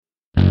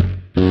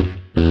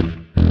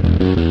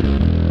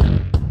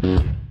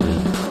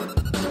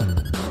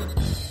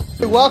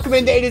welcome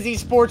into A to Z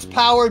Sports,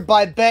 powered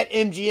by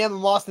BetMGM.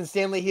 I'm Austin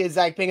Stanley. He is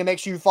Zach Bingham. Make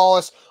sure you follow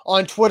us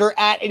on Twitter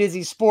at A to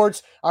Z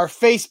Sports, our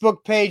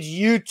Facebook page,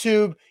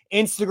 YouTube,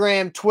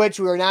 Instagram, Twitch.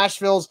 We are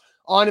Nashville's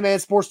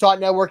on-demand sports talk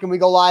network, and we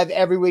go live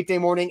every weekday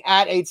morning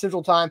at 8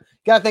 Central Time.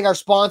 Got to thank our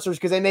sponsors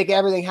because they make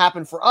everything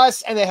happen for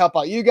us, and they help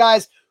out you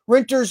guys.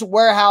 Renters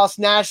Warehouse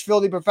Nashville,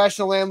 the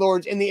professional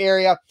landlords in the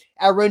area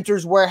at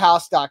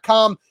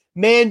renterswarehouse.com.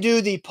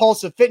 Mandu, the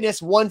pulse of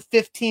fitness, 1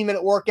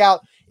 15-minute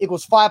workout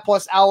equals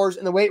 5+ hours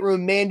in the weight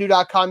room.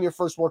 Mandu.com. Your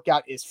first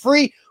workout is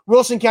free.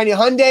 Wilson County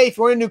Hyundai. If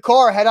you want a new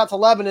car, head out to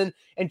Lebanon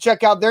and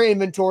check out their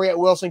inventory at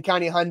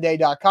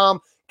wilsoncountyhyundai.com.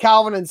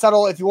 Calvin and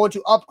Settle. If you want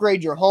to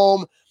upgrade your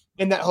home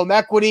and that home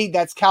equity,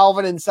 that's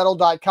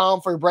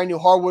calvinandsettle.com for your brand new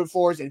hardwood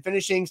floors and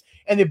finishings.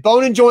 And the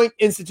Bone and Joint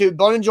Institute,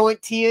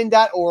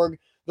 boneandjointtn.org,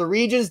 the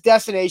region's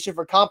destination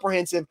for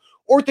comprehensive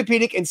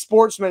orthopedic and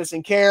sports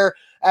medicine care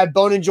at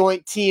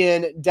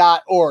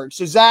boneandjointtn.org.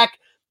 So, Zach,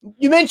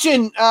 you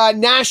mentioned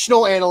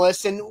national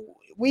analysts, and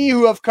we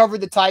who have covered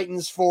the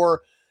Titans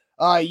for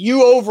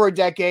you over a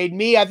decade,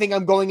 me, I think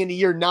I'm going into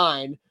year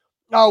 9.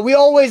 We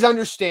always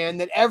understand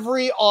that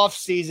every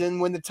offseason,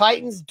 when the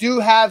Titans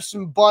do have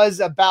some buzz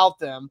about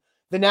them,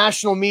 the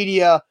national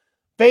media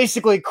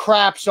basically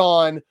craps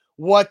on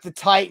what the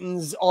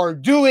Titans are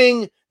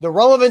doing, the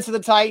relevance of the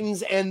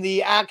Titans, and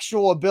the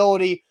actual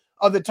ability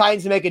of the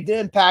Titans to make an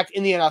impact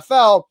in the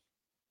NFL.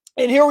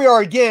 And here we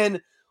are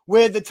again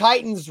with the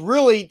Titans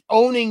really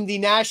owning the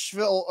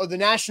Nashville or the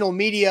national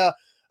media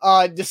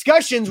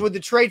discussions with the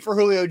trade for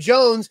Julio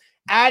Jones,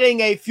 adding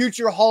a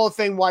future Hall of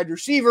Fame wide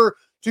receiver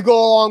to go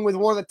along with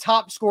one of the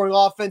top scoring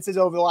offenses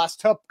over the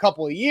last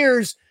couple of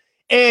years.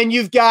 And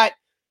you've got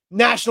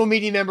national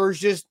media members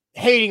just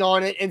hating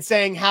on it and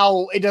saying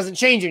how it doesn't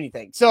change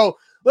anything. So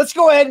let's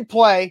go ahead and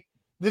play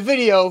the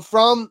video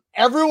from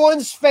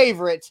everyone's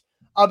favorite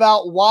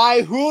about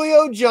why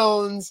Julio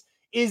Jones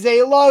is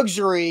a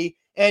luxury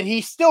and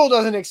he still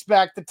doesn't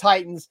expect the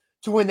Titans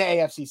to win the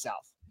AFC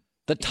South.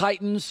 The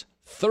Titans,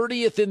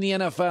 30th in the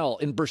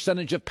NFL in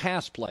percentage of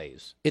pass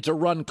plays. It's a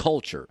run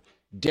culture.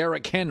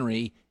 Derrick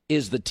Henry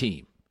is the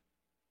team.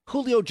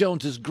 Julio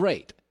Jones is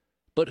great,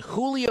 but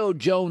Julio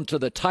Jones to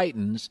the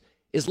Titans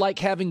is like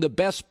having the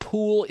best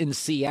pool in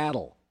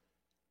Seattle.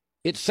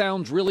 It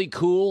sounds really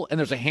cool, and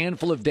there's a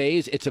handful of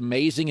days it's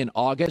amazing in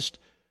August,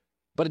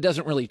 but it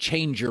doesn't really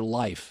change your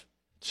life.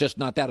 It's just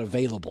not that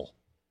available.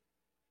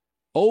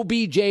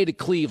 OBJ to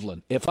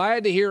Cleveland. If I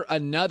had to hear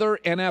another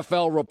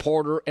NFL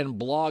reporter and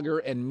blogger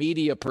and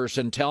media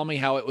person tell me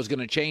how it was going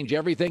to change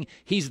everything,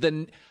 he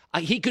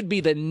could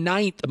be the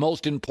 9th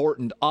most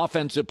important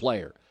offensive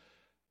player.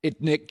 It's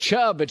Nick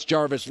Chubb, it's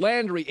Jarvis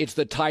Landry, it's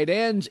the tight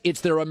ends,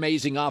 it's their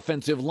amazing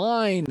offensive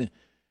line.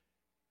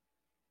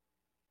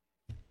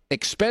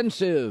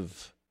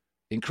 Expensive,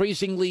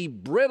 increasingly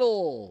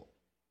brittle.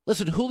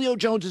 Listen, Julio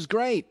Jones is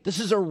great.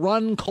 This is a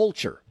run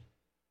culture.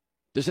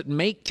 Does it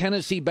make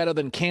Tennessee better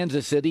than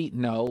Kansas City?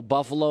 No.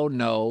 Buffalo?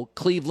 No.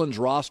 Cleveland's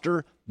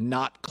roster?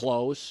 Not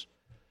close.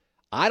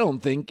 I don't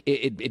think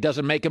it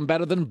doesn't make them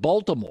better than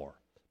Baltimore.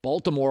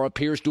 Baltimore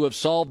appears to have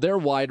solved their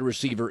wide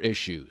receiver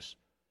issues.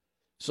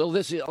 So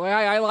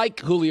I like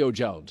Julio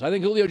Jones. I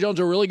think Julio Jones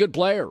is a really good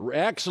player.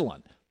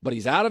 Excellent. But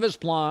he's out of his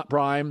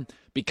prime.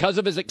 Because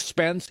of his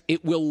expense,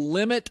 it will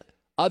limit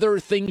other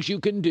things you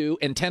can do,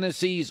 and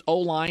Tennessee's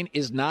O-line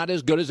is not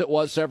as good as it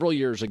was several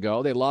years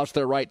ago. They lost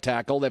their right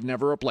tackle. They've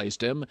never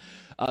replaced him.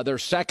 Their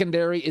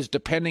secondary is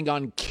depending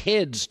on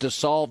kids to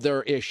solve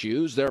their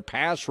issues. Their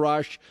pass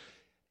rush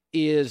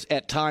is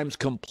at times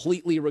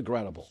completely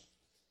regrettable.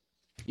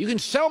 You can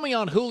sell me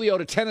on Julio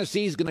to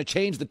Tennessee is going to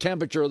change the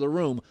temperature of the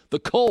room. The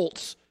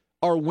Colts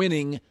are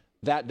winning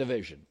that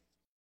division.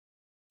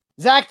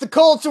 Zach, the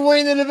Colts are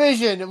winning the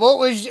division.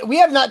 We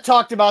have not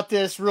talked about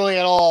this really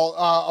at all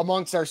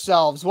amongst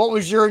ourselves. What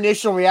was your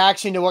initial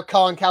reaction to what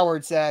Colin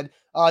Cowherd said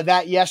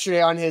that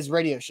yesterday on his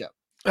radio show?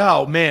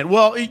 Oh, man.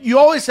 Well, you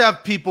always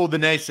have people, the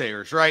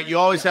naysayers, right? You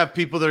always have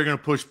people that are going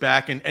to push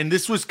back. And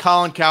this was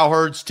Colin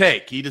Cowherd's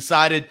take. He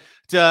decided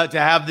to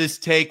have this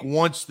take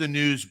once the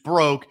news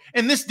broke.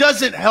 And this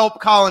doesn't help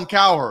Colin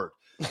Cowherd.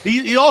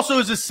 He also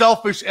is a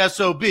selfish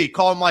SOB.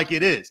 Call him like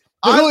it is.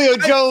 The Julio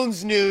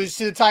Jones news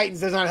to the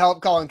Titans does not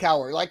help Colin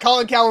Cowherd. Like,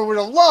 Colin Cowherd would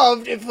have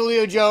loved if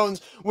Julio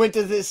Jones went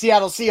to the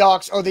Seattle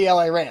Seahawks or the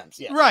LA Rams.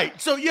 Yeah. Right.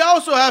 So you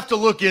also have to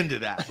look into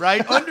that,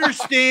 right?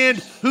 Understand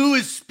who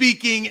is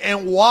speaking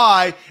and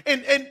why.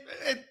 And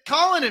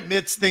Colin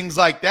admits things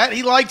like that.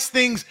 He likes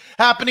things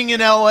happening in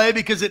LA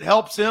because it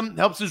helps him,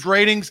 helps his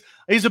ratings.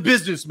 He's a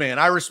businessman.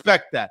 I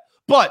respect that.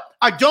 But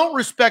I don't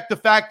respect the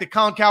fact that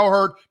Colin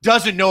Cowherd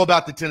doesn't know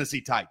about the Tennessee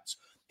Titans.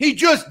 He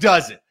just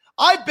doesn't.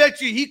 I bet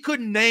you he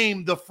couldn't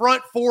name the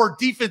front 4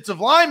 defensive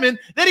linemen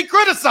that he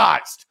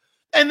criticized.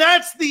 And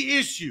that's the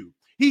issue.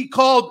 He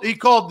called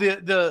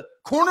the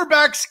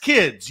cornerbacks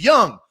kids,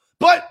 young.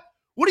 But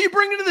what are you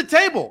bringing to the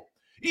table?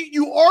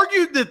 You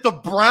argued that the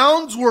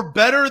Browns were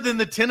better than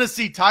the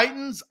Tennessee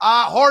Titans.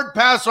 Hard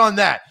pass on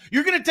that.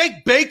 You're going to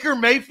take Baker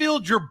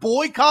Mayfield, your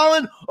boy,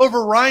 Colin,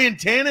 over Ryan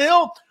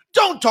Tannehill?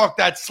 Don't talk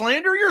that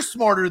slander. You're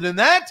smarter than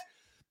that.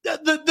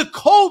 The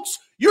Colts,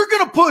 you're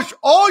going to push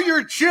all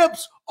your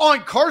chips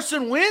on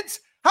Carson Wentz?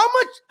 How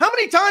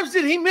many times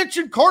did he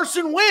mention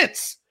Carson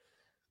Wentz?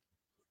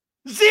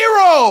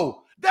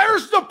 0.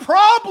 There's the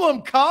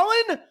problem,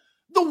 Colin.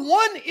 The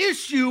one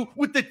issue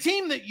with the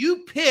team that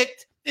you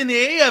picked in the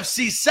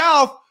AFC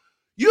South,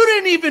 you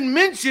didn't even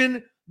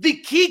mention the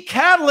key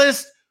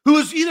catalyst who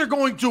is either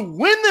going to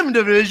win them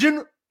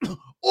division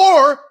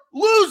or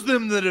lose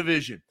them the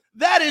division.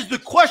 That is the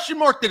question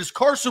mark that is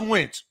Carson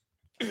Wentz.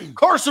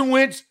 Carson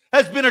Wentz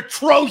has been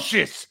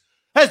atrocious,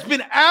 has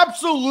been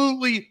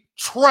absolutely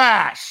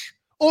trash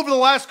over the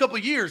last couple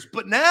of years.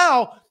 But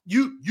now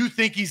you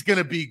think he's going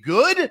to be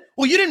good?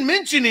 Well, you didn't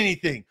mention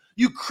anything.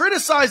 You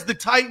criticized the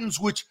Titans,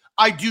 which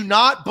I do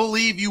not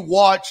believe you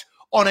watch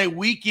on a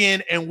week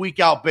in and week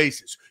out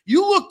basis.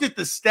 You looked at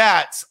the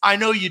stats. I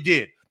know you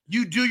did.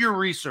 You do your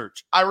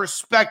research. I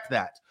respect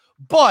that.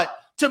 But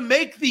to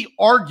make the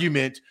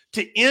argument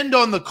to end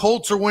on the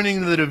Colts are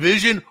winning the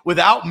division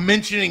without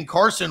mentioning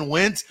Carson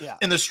Wentz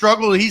and the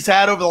struggle he's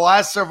had over the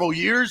last several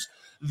years,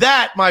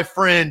 that, my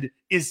friend,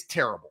 is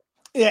terrible.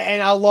 Yeah,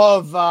 and I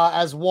love,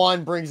 as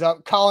Juan brings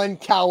up, Colin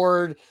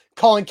Cowherd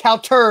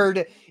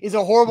is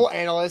a horrible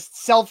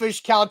analyst.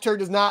 Selfish Cowherd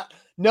does not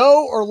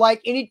know or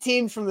like any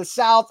teams from the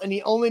South, and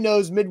he only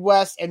knows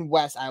Midwest and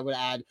West, I would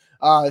add,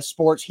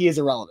 sports. He is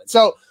irrelevant.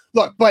 So,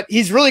 look, but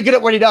he's really good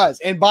at what he does.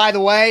 And by the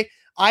way,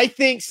 I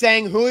think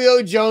saying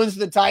Julio Jones to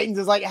the Titans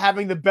is like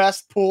having the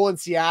best pool in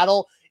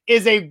Seattle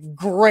is a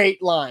great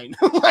line.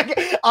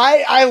 Like,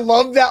 I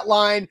love that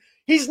line.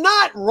 He's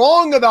not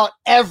wrong about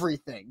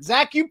everything.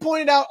 Zach, you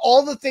pointed out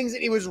all the things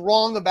that he was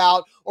wrong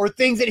about or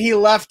things that he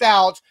left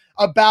out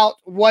about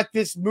what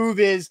this move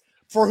is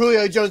for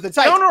Julio Jones. The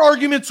Titans. Counter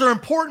arguments are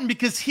important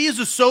because he is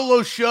a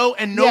solo show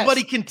and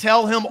nobody can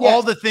tell him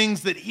all the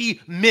things that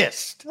he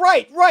missed.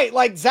 Right.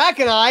 Like Zach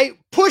and I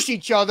push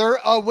each other.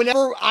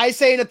 Whenever I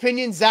say an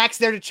opinion, Zach's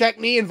there to check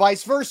me and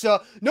vice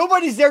versa.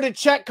 Nobody's there to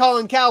check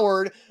Colin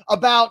Cowherd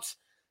about,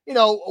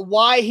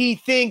 why he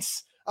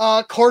thinks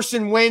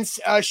Carson Wentz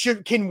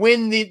can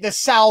win the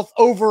South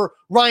over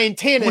Ryan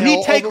Tannehill. Would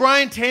he take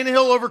Ryan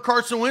Tannehill over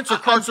Carson Wentz or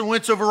Carson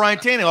Wentz over Ryan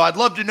Tannehill? I'd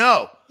love to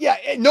know. Yeah,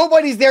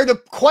 nobody's there to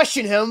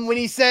question him when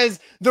he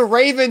says the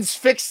Ravens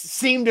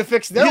seem to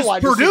fix their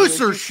wide receiver. His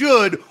producer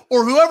should,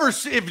 or whoever,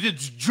 if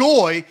it's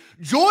Joy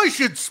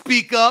should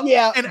speak up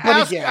and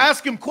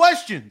ask him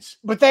questions.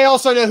 But they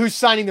also know who's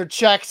signing their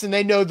checks, and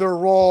they know their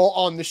role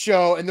on the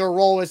show, and their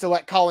role is to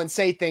let Colin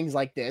say things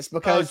like this.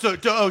 Because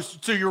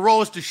so your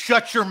role is to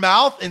shut your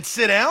mouth and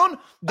sit down?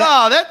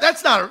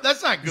 That's not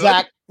good.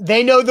 Zach,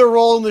 they know their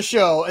role in the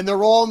show, and their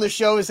role in the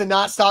show is to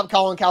not stop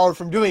Colin Cowherd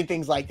from doing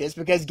things like this,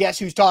 because guess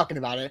who's talking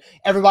about it?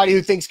 Everybody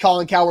who thinks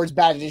Colin Cowherd's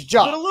bad at his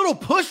job. But a little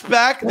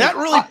pushback,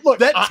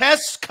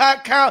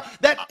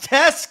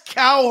 tests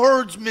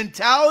Cowherd's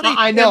mentality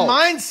and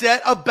mindset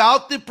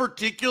about the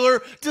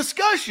particular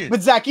discussion.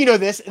 But Zach, you know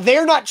this.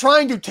 They're not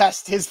trying to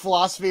test his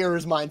philosophy or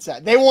his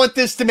mindset. They want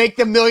this to make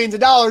them millions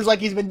of dollars like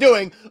he's been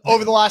doing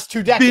over the last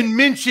 2 decades. Been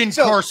mentioned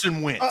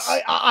Carson Wentz.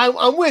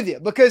 I'm with you,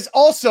 because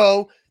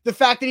also the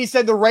fact that he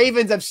said the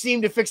Ravens have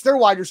seemed to fix their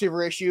wide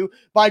receiver issue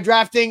by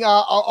drafting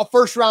a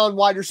first-round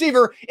wide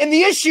receiver, and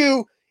the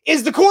issue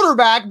is the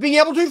quarterback being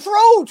able to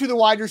throw to the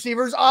wide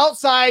receivers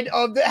outside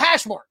of the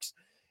hash marks.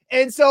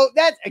 And so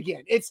that,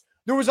 again,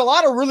 there was a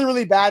lot of really,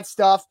 really bad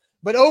stuff,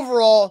 but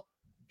overall,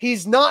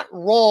 he's not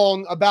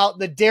wrong about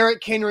the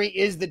Derrick Henry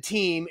is the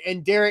team,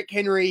 and Derrick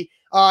Henry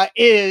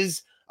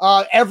is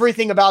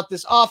everything about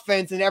this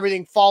offense, and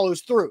everything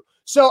follows through.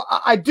 So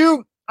I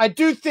do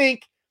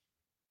think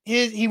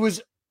he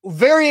was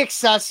very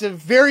excessive,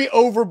 very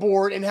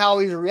overboard in how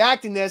he's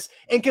reacting this,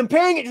 and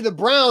comparing it to the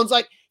Browns,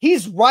 like,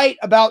 he's right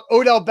about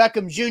Odell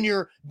Beckham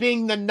Jr.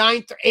 being the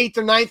 9th or 8th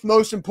or 9th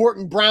most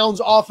important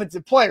Browns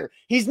offensive player.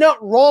 He's not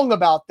wrong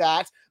about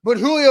that, but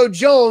Julio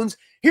Jones,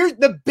 here's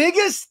the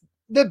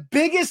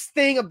biggest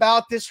thing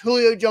about this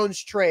Julio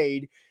Jones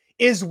trade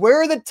is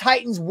where the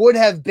Titans would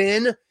have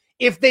been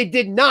if they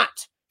did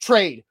not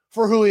trade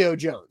for Julio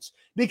Jones.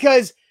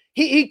 Because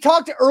he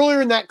talked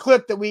earlier in that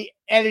clip that we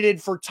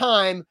edited for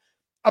time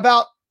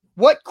about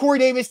what Corey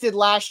Davis did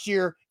last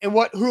year and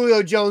what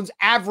Julio Jones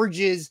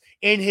averages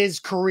in his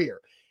career.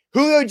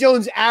 Julio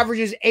Jones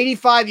averages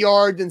 85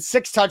 yards and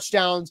 6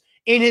 touchdowns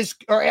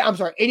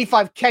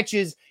 85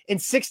 catches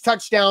and 6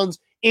 touchdowns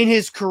in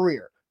his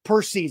career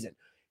per season.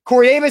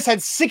 Corey Davis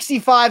had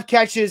 65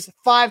 catches,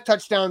 5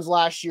 touchdowns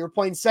last year,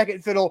 playing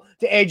second fiddle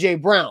to A.J.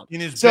 Brown. In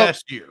his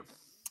best year.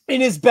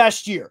 In his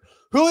best year.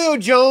 Julio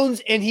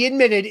Jones, and he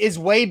admitted, is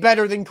way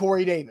better than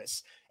Corey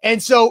Davis.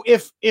 And so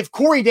if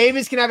Corey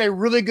Davis can have a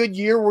really good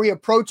year where he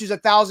approaches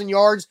 1,000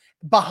 yards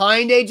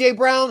behind A.J.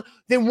 Brown,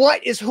 then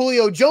what is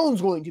Julio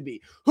Jones going to be?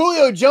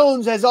 Julio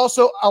Jones has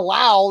also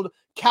allowed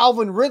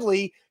Calvin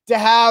Ridley to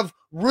have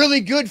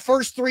really good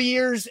first 3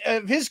 years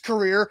of his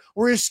career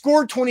where he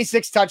scored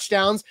 26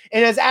 touchdowns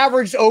and has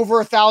averaged over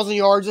 1,000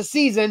 yards a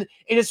season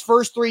in his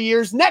first 3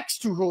 years next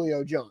to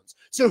Julio Jones.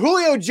 So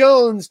Julio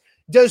Jones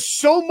does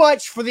so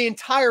much for the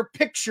entire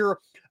picture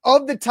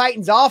of the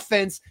Titans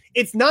offense.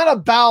 It's not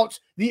about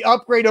the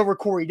upgrade over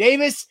Corey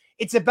Davis.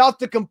 It's about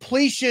the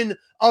completion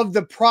of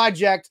the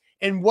project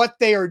and what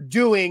they are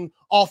doing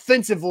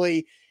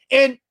offensively.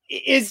 And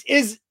is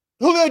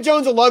Julio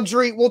Jones a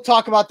luxury? We'll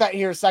talk about that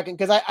here in a second,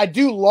 because I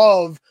do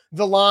love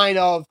the line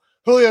of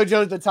Julio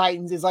Jones, the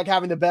Titans, is like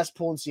having the best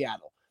pool in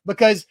Seattle.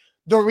 Because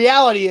the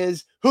reality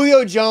is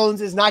Julio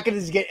Jones is not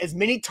going to get as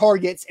many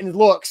targets and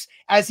looks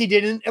as he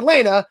did in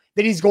Atlanta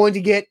that he's going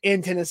to get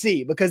in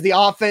Tennessee, because the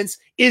offense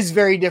is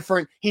very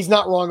different. He's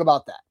not wrong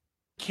about that.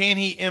 Can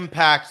he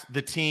impact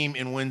the team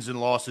in wins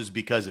and losses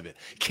because of it?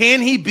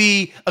 Can he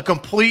be a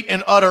complete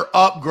and utter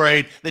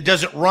upgrade that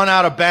doesn't run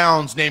out of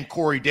bounds named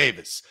Corey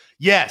Davis?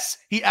 Yes,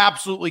 he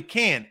absolutely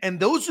can. And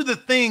those are the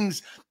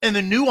things and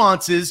the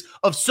nuances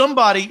of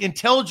somebody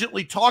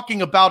intelligently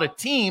talking about a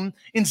team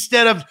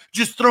instead of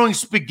just throwing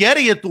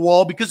spaghetti at the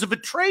wall because of a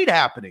trade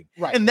happening.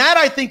 Right. And that,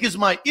 I think, is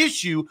my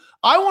issue.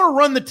 I want to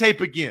run the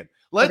tape again.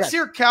 Let's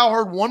hear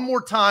Cowherd one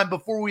more time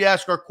before we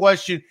ask our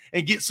question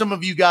and get some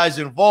of you guys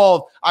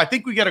involved. I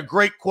think we got a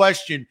great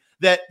question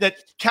that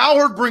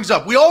Cowherd brings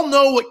up. We all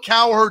know what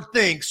Cowherd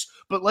thinks,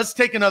 but let's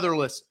take another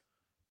listen.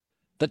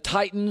 The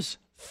Titans,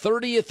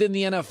 30th in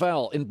the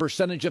NFL in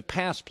percentage of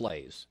pass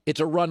plays. It's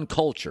a run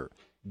culture.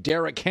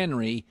 Derrick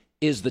Henry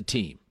is the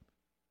team.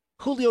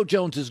 Julio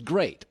Jones is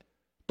great,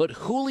 but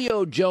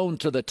Julio Jones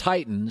to the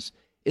Titans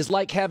is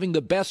like having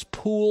the best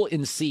pool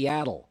in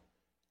Seattle.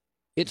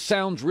 It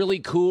sounds really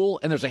cool,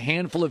 and there's a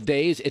handful of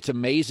days it's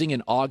amazing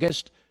in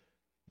August,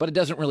 but it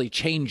doesn't really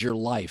change your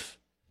life.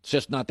 It's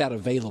just not that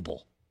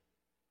available.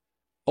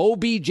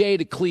 OBJ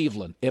to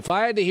Cleveland. If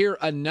I had to hear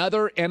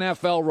another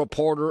NFL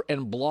reporter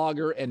and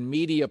blogger and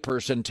media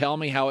person tell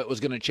me how it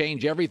was going to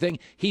change everything,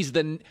 he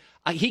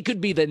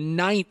could be the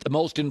 9th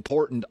most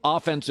important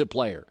offensive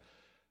player.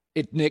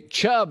 It's Nick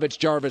Chubb, it's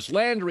Jarvis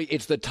Landry,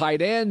 it's the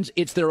tight ends,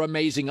 it's their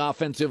amazing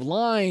offensive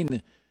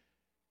line.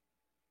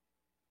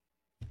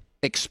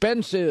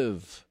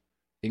 Expensive,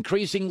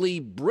 increasingly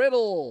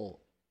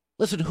brittle.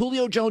 Listen,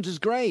 Julio Jones is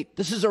great.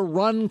 This is a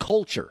run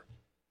culture.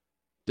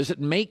 Does it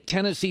make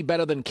Tennessee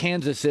better than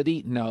Kansas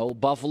City? No.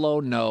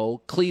 Buffalo?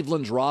 No.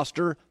 Cleveland's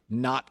roster?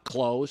 Not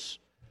close.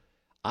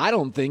 I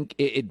don't think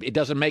it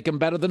doesn't make them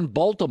better than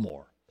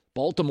Baltimore.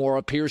 Baltimore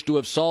appears to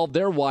have solved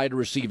their wide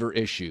receiver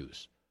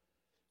issues.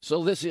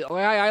 So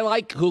I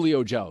like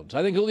Julio Jones.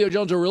 I think Julio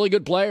Jones is a really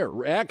good player.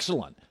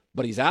 Excellent.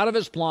 But he's out of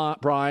his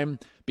prime.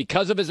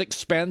 Because of his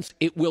expense,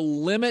 it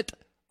will limit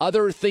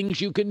other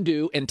things you can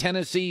do. And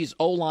Tennessee's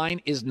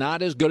O-line is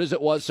not as good as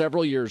it was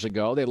several years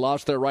ago. They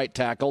lost their right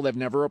tackle. They've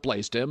never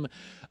replaced him.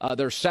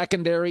 Their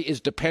secondary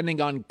is depending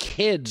on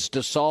kids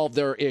to solve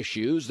their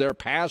issues. Their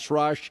pass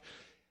rush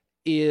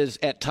is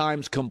at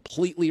times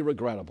completely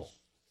regrettable.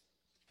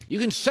 You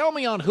can sell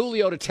me on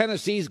Julio to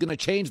Tennessee is going to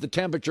change the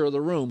temperature of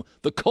the room.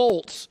 The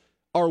Colts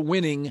are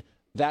winning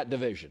that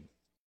division.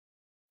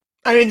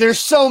 I mean, there's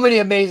so many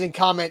amazing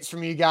comments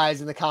from you guys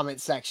in the comment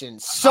section.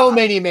 So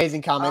many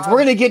amazing comments. We're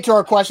going to get to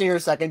our question here in a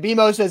second.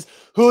 BMO says,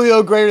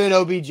 Julio greater than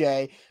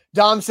OBJ.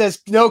 Dom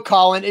says, no,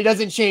 Colin, it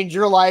doesn't change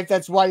your life.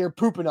 That's why you're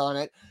pooping on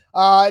it.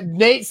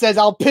 Nate says,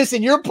 I'll piss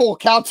in your pool,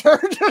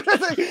 Cowherd.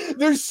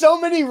 There's so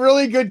many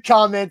really good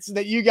comments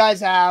that you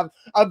guys have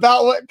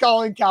about what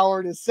Colin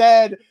Cowherd has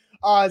said.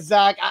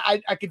 Zach,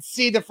 I could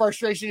see the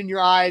frustration in your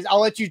eyes. I'll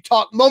let you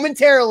talk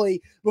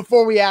momentarily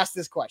before we ask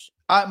this question.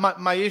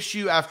 My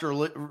issue after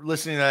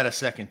listening to that a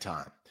second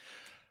time,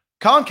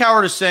 Colin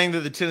Cowherd is saying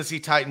that the Tennessee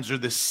Titans are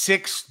the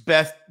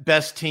 6th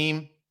best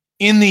team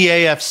in the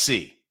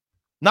AFC,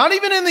 not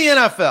even in the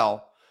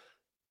NFL.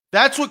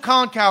 That's what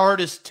Colin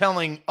Cowherd is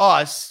telling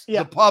us,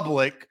 the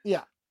public,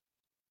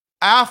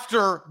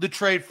 after the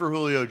trade for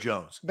Julio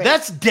Jones.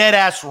 That's dead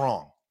ass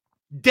wrong.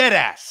 Dead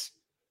ass.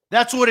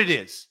 That's what it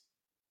is.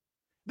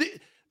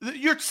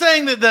 You're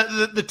saying that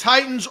the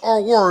Titans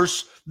are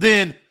worse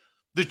than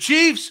the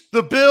Chiefs,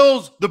 the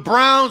Bills, the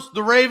Browns,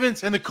 the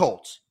Ravens, and the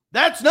Colts.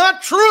 That's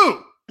not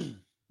true.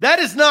 That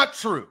is not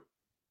true.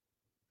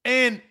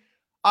 And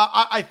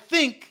I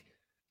think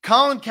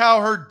Colin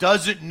Cowherd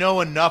doesn't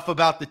know enough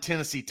about the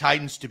Tennessee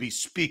Titans to be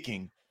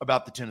speaking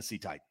about the Tennessee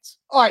Titans.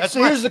 All right,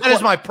 that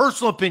is my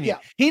personal opinion.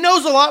 Yeah. He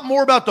knows a lot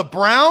more about the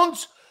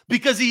Browns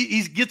because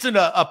he gets in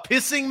a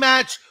pissing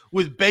match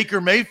with Baker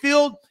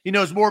Mayfield. He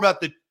knows more about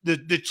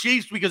the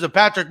Chiefs because of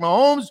Patrick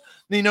Mahomes.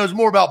 And he knows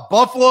more about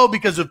Buffalo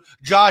because of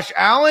Josh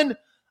Allen.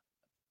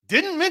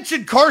 Didn't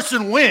mention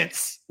Carson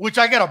Wentz, which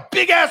I got a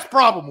big-ass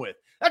problem with.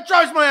 That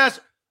drives my ass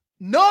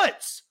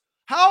nuts.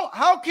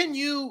 How can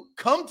you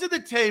come to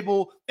the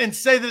table and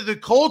say that the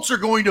Colts are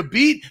going to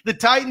beat the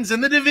Titans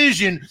in the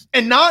division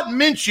and not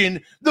mention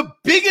the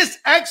biggest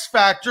X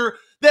factor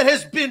that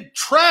has been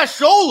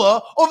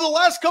trashola over the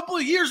last couple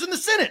of years in the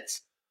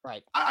sentence?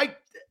 Right. I'm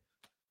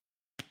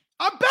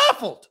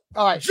baffled.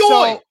 All right.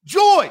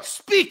 Joy,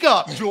 speak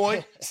up,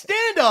 Joy.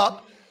 Stand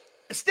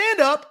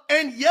up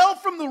and yell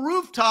from the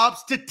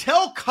rooftops to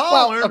tell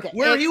Colin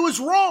where he was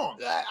wrong.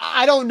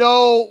 I don't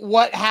know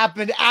what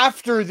happened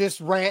after this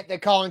rant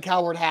that Colin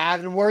Cowherd had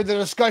and where the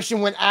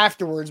discussion went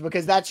afterwards,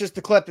 because that's just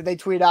the clip that they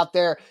tweeted out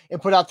there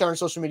and put out there on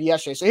social media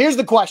yesterday. So here's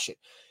the question.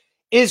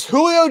 Is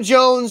Julio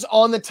Jones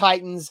on the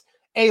Titans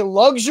a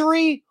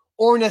luxury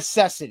or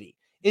necessity?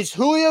 Is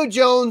Julio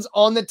Jones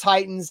on the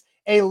Titans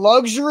a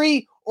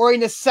luxury or a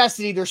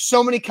necessity? There's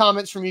so many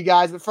comments from you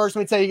guys, but first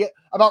let me tell you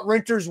about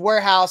Renters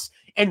Warehouse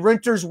and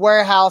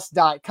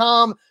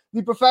renterswarehouse.com.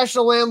 The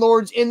professional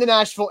landlords in the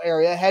Nashville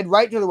area, head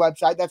right to the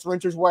website. That's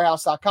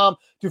renterswarehouse.com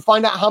to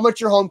find out how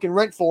much your home can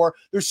rent for.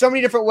 There's so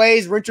many different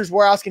ways Renters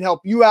Warehouse can help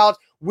you out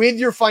with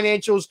your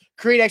financials,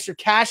 create extra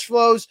cash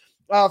flows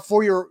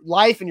for your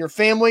life and your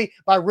family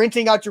by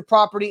renting out your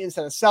property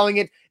instead of selling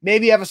it.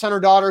 Maybe you have a son or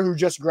daughter who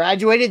just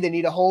graduated. They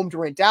need a home to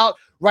rent out.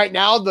 Right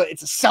now,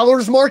 it's a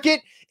seller's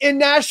market in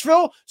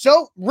Nashville.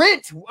 So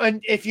rent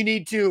if you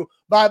need to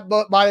by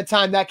the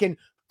time that can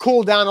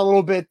cool down a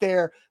little bit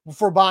there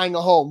for buying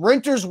a home.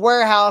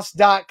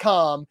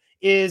 Renterswarehouse.com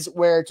is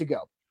where to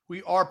go.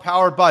 We are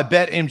powered by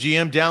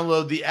BetMGM.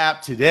 Download the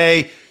app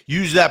today.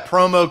 Use that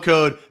promo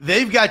code.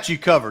 They've got you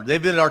covered.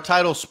 They've been our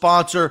title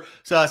sponsor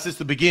since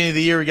the beginning of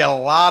the year. We got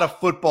a lot of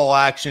football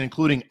action,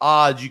 including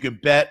odds. You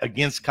could bet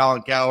against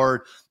Colin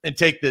Cowherd and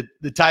take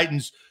the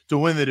Titans to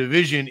win the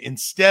division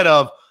instead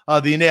of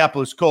the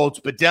Indianapolis Colts.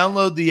 But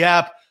download the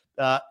app.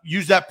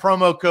 Use that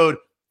promo code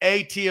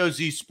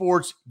ATOZ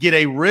Sports. Get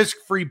a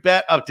risk-free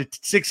bet up to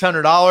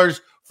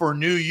 $600 for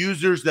new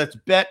users. That's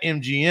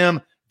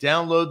BetMGM.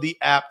 Download the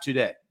app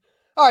today.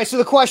 All right, so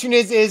the question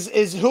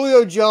is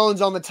Julio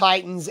Jones on the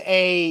Titans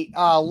a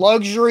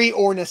luxury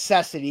or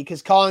necessity?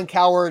 Because Colin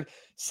Cowherd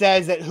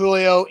says that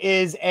Julio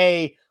is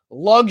a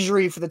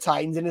luxury for the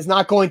Titans and is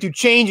not going to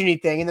change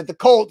anything, and that the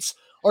Colts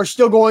are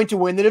still going to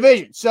win the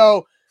division.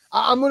 So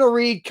I'm going to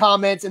read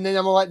comments, and then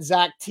I'm going to let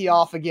Zach tee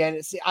off again.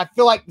 I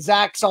feel like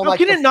Zach's on How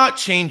can it not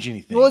change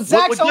anything? Well,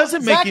 Zach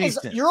doesn't make any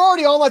sense. You're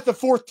already on like the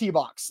fourth tee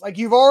box. Like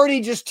you've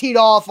already just teed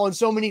off on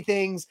so many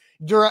things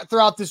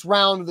throughout this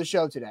round of the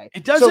show today.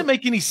 It doesn't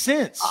make any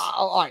sense.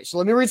 All right, so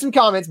let me read some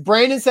comments.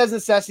 Brandon says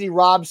necessity.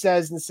 Rob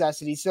says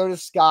necessity. So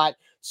does Scott.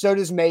 So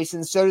does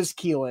Mason. So does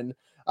Keelan.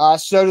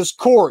 So does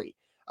Corey.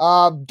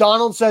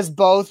 Donald says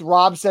both.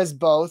 Rob says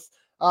both.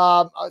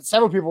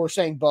 Several people were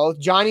saying both.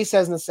 Johnny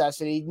says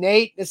necessity.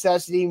 Nate,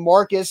 necessity.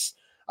 Marcus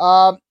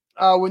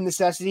with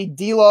necessity.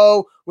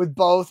 D'Lo with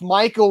both.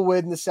 Michael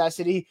with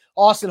necessity.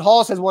 Austin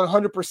Hall says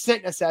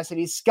 100%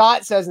 necessity.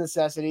 Scott says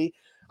necessity.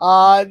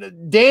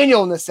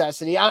 Daniel,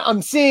 necessity.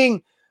 I'm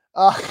seeing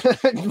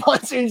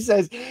Monsoon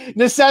says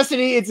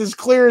necessity. It's as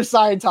clear as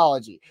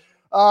Scientology.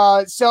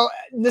 So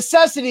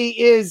necessity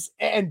is,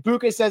 and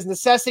Buka says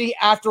necessity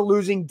after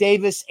losing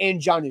Davis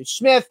and Jonnu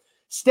Smith.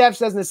 Steph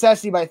says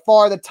necessity by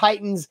far. The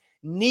Titans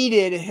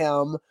needed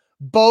him.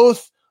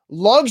 Both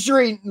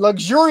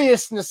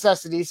luxurious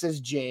necessity, says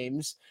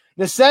James.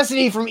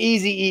 Necessity from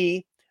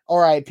Eazy-E,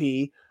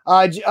 R.I.P.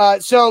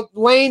 So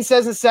Lane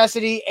says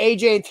necessity.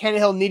 AJ and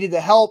Tannehill needed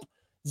the help.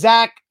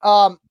 Zach,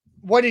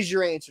 what is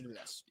your answer to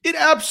this? It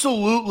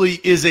absolutely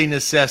is a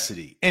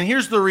necessity. And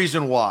here's the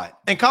reason why.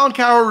 And Colin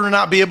Cowherd will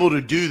not be able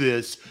to do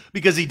this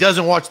because he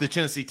doesn't watch the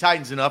Tennessee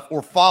Titans enough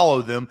or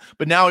follow them.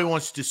 But now he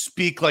wants to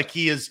speak like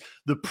he is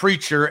the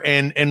preacher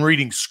and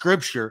reading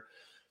scripture.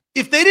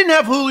 If they didn't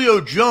have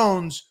Julio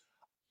Jones,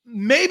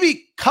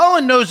 maybe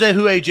Colin knows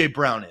who A.J.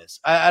 Brown is.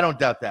 I don't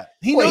doubt that.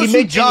 He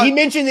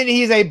mentioned that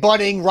he's a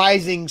budding,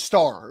 rising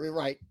star,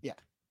 right? Yeah.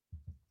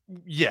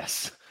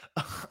 Yes.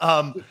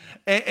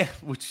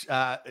 Which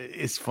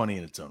is funny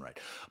in its own right.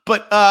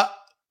 But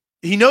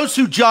he knows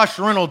who Josh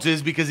Reynolds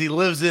is because he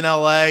lives in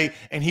LA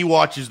and he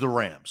watches the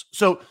Rams.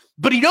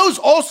 But he knows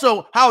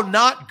also how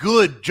not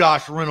good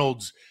Josh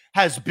Reynolds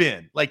has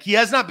been. Like, he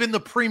has not been the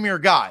premier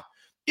guy.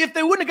 If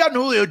they wouldn't have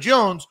gotten Julio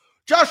Jones,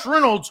 Josh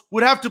Reynolds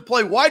would have to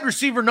play wide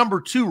receiver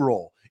number 2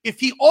 role. If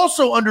he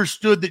also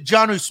understood that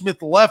Jonnu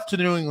Smith left to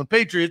the New England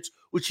Patriots,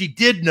 which he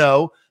did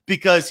know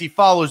because he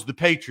follows the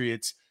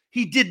Patriots,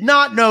 he did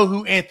not know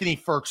who Anthony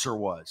Ferkser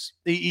was.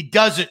 He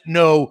doesn't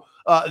know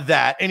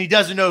that, and he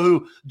doesn't know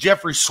who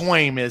Jeffrey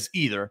Swaim is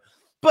either.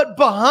 But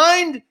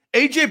behind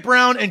A.J.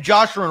 Brown and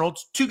Josh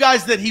Reynolds, 2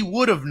 guys that he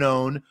would have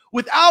known,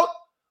 without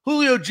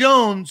Julio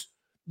Jones,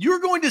 you're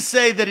going to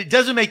say that it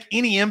doesn't make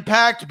any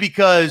impact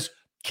because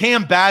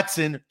Cam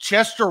Batson,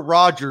 Chester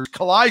Rogers,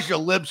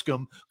 Kalijah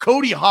Lipscomb,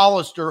 Cody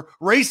Hollister,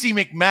 Racey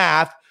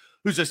McMath,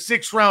 who's a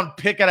 6th-round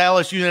pick at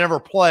LSU that never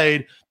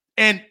played,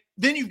 and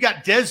then you've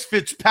got Des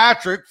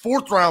Fitzpatrick,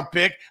 4th-round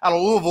pick out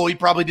of Louisville. He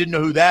probably didn't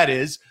know who that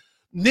is.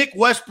 Nick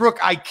Westbrook,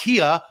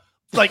 IKEA.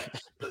 Like,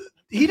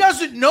 he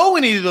doesn't know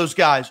any of those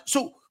guys.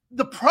 So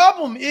the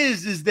problem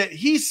is that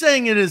he's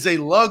saying it is a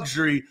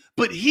luxury,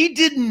 but he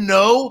didn't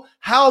know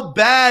how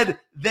bad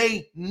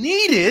they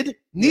needed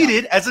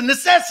as a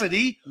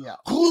necessity,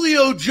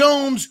 Julio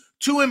Jones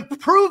to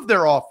improve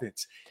their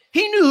offense.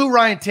 He knew who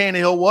Ryan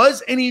Tannehill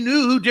was, and he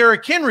knew who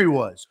Derrick Henry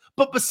was.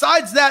 But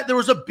besides that, there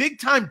was a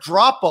big-time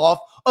drop-off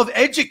of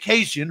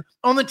education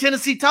on the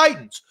Tennessee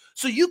Titans.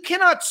 So you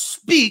cannot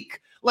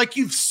speak like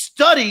you've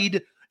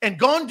studied and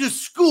gone to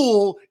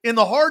school in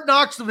the hard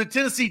knocks of the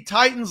Tennessee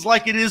Titans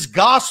like it is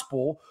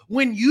gospel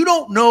when you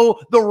don't know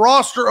the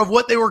roster of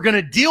what they were going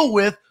to deal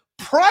with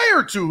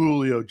prior to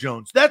Julio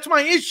Jones. That's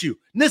my issue.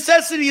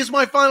 Necessity is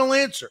my final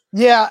answer.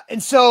 Yeah,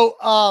 and so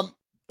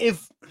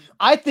if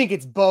I think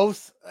it's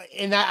both,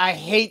 and I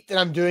hate that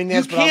I'm doing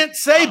this. You can't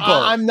say both.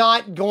 I'm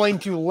not going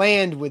to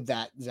land with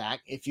that,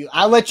 Zach.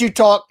 I let you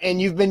talk,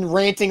 and you've been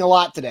ranting a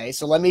lot today,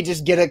 so let me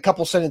just get a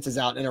couple sentences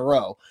out in a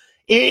row.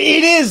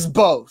 It is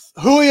both.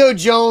 Julio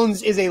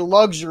Jones is a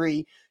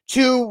luxury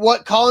to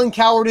what Colin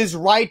Cowherd is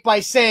right by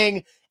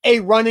saying a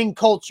running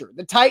culture.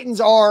 The Titans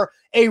are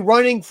a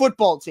running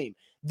football team.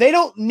 They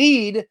don't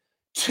need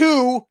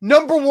 2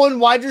 number 1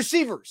 wide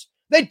receivers.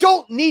 They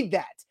don't need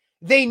that.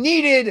 They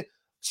needed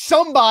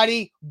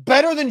somebody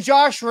better than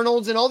Josh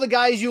Reynolds and all the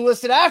guys you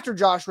listed after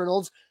Josh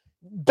Reynolds,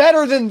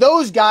 better than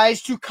those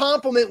guys to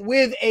complement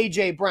with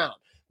A.J. Brown.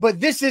 But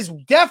this is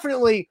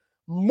definitely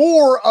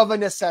more of a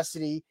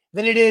necessity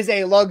than it is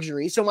a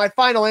luxury. So my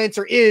final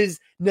answer is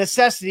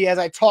necessity as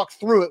I talk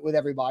through it with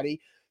everybody.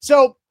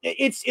 So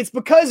it's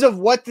because of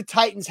what the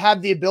Titans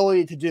have the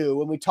ability to do.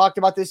 When we talked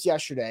about this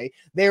yesterday,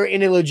 they're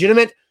in a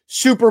legitimate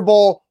Super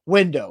Bowl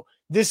window.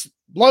 This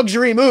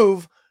luxury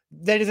move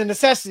that is a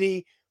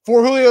necessity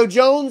for Julio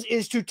Jones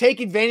is to take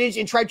advantage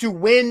and try to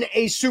win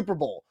a Super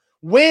Bowl.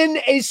 Win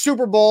a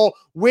Super Bowl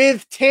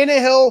with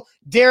Tannehill,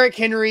 Derrick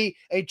Henry,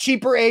 a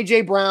cheaper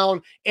A.J.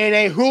 Brown, and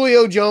a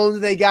Julio Jones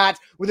they got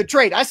with a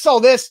trade. I saw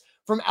this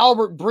from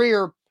Andrew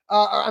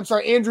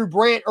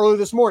Brandt earlier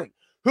this morning.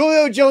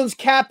 Julio Jones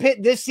cap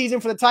hit this season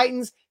for the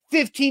Titans,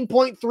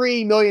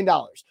 $15.3 million.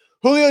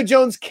 Julio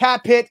Jones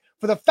cap hit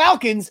for the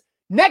Falcons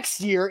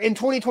next year in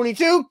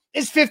 2022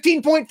 is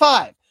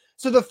 15.5.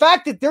 So the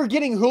fact that they're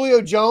getting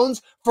Julio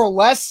Jones for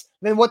less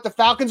than what the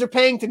Falcons are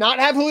paying to not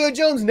have Julio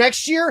Jones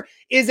next year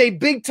is a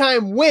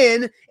big-time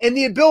win, and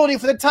the ability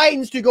for the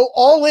Titans to go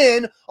all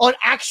in on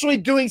actually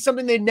doing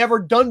something they've never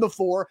done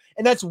before,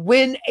 and that's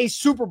win a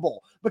Super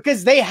Bowl,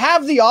 because they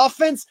have the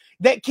offense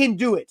that can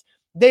do it.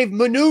 They've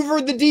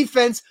maneuvered the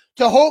defense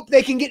to hope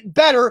they can get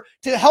better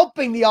to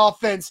helping the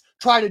offense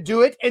try to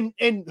do it, and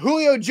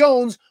Julio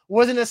Jones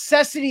was a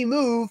necessity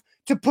move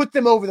to put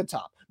them over the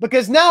top.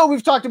 Because now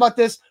we've talked about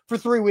this for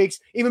 3 weeks,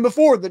 even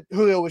before the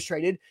Julio was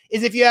traded,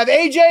 is if you have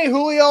AJ,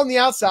 Julio on the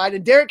outside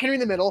and Derrick Henry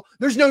in the middle,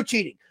 there's no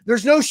cheating.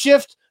 There's no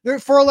shift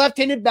for a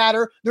left-handed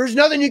batter. There's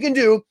nothing you can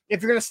do.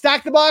 If you're going to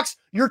stack the box,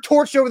 you're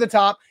torched over the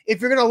top.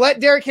 If you're going to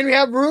let Derrick Henry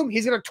have room,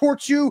 he's going to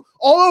torch you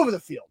all over the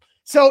field.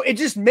 So it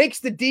just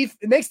makes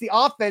the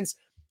offense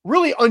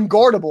really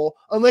unguardable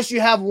unless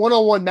you have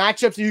one-on-one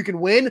matchups that you can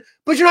win,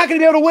 but you're not going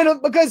to be able to win them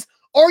because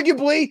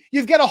arguably,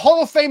 you've got a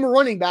Hall of Famer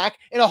running back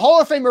and a Hall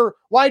of Famer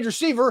wide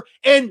receiver,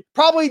 and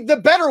probably the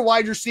better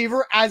wide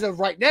receiver as of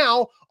right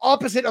now,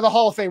 opposite of the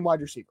Hall of Fame wide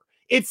receiver.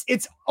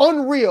 It's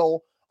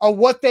unreal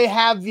what they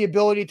have the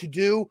ability to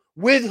do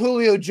with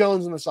Julio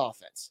Jones in this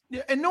offense.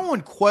 Yeah, and no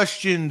one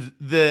questioned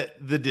the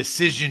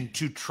decision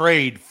to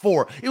trade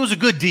for. It was a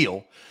good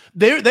deal.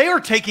 They are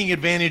taking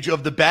advantage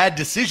of the bad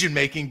decision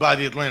making by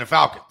the Atlanta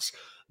Falcons.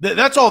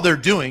 That's all they're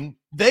doing.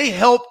 They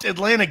helped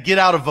Atlanta get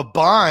out of a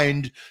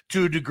bind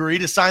to a degree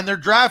to sign their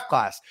draft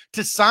class,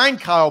 to sign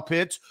Kyle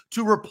Pitts,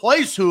 to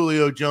replace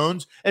Julio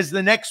Jones as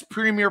the next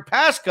premier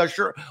pass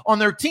catcher on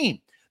their team.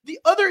 The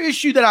other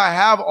issue that I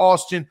have,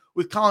 Austin,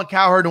 with Colin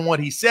Cowherd and what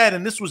he said,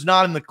 and this was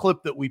not in the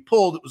clip that we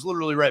pulled, it was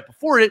literally right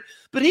before it,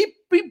 but he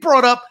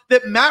brought up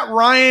that Matt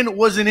Ryan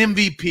was an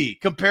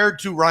MVP compared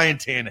to Ryan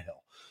Tannehill.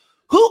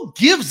 Who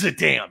gives a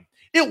damn?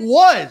 It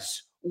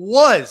was.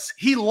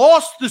 He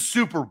lost the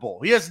Super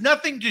Bowl. He has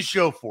nothing to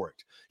show for it.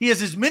 He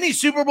has as many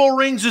Super Bowl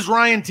rings as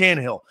Ryan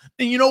Tannehill.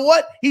 And you know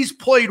what? He's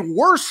played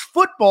worse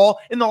football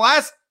in the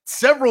last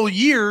several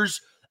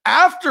years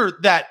after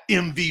that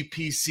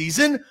MVP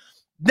season.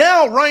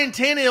 Now Ryan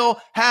Tannehill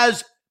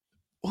has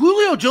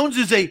Julio Jones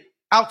is a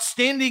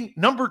outstanding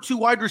number 2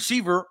 wide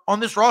receiver on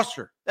this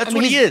roster. That's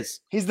what he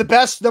is. He's the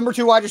best number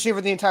 2 wide receiver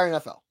in the entire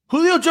NFL.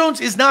 Julio Jones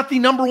is not the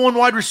number 1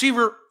 wide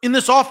receiver in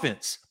this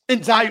offense.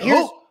 And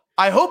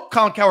I hope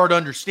Colin Cowherd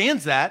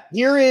understands that.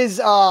 Here is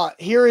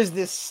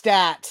this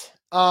stat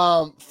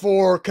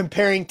for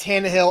comparing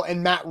Tannehill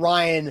and Matt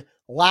Ryan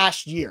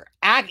last year.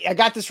 I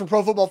got this from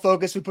Pro Football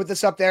Focus. We put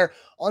this up there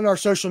on our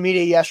social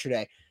media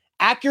yesterday.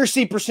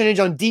 Accuracy percentage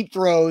on deep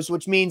throws,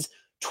 which means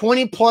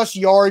 20 plus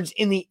yards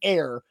in the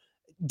air,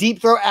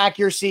 deep throw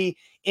accuracy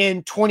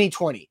in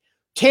 2020.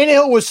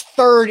 Tannehill was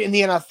 3rd in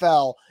the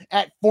NFL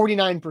at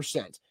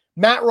 49%.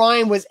 Matt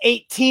Ryan was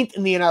 18th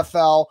in the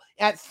NFL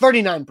at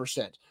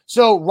 39%.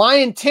 So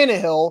Ryan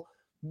Tannehill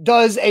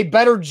does a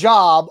better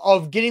job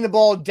of getting the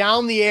ball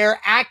down the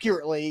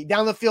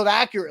field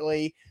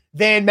accurately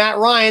than Matt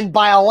Ryan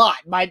by a lot,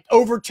 by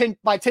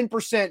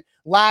 10%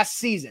 last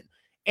season.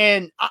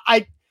 And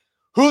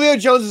Julio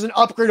Jones is an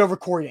upgrade over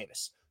Corey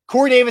Davis.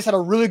 Corey Davis had a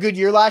really good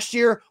year last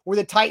year where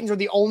the Titans were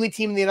the only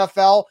team in the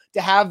NFL to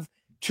have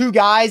 2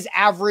 guys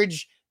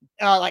average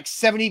like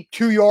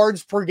 72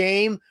 yards per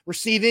game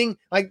receiving.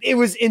 Like, it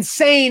was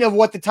insane of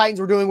what the Titans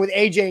were doing with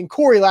AJ and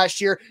Corey last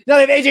year. Now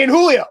they have AJ and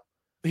Julio.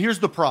 Here's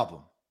the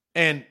problem.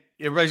 And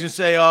everybody's going to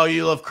say, oh,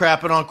 you love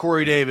crapping on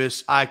Corey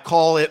Davis. I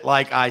call it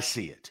like I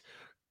see it.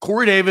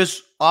 Corey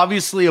Davis,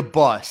 obviously a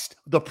bust.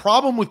 The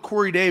problem with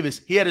Corey Davis,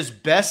 he had his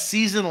best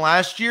season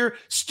last year,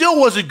 still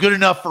wasn't good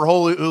enough for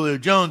Julio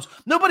Jones.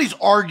 Nobody's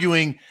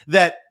arguing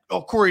that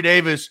Corey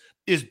Davis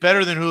is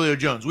better than Julio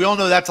Jones. We all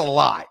know that's a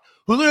lie.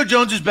 Julio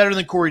Jones is better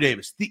than Corey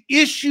Davis. The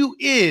issue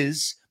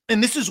is,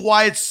 and this is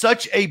why it's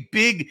such a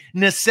big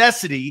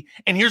necessity,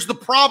 and here's the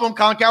problem.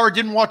 Colin Cowherd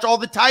didn't watch all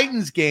the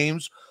Titans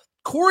games.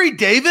 Corey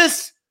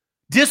Davis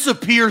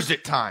disappears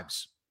at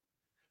times.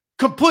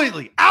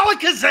 Completely.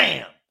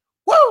 Alakazam.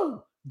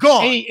 Woo!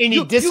 Gone. And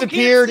he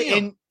disappeared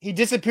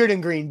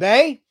in Green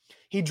Bay.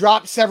 He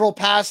dropped several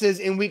passes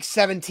in week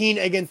 17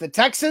 against the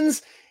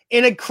Texans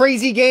in a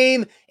crazy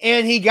game,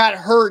 and he got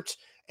hurt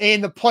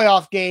in the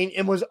playoff game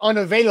and was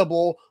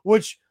unavailable,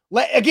 which,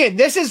 again,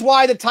 this is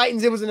why the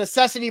Titans, it was a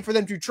necessity for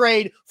them to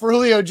trade for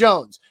Julio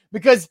Jones,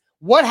 because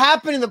what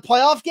happened in the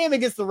playoff game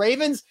against the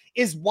Ravens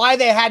is why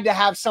they had to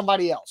have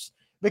somebody else,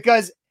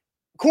 because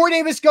Corey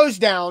Davis goes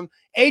down,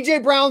 A.J.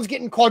 Brown's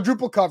getting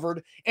quadruple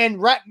covered,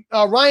 and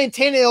Ryan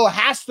Tannehill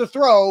has to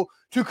throw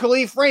to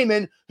Khalif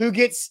Raymond, who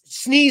gets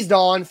sneezed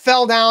on,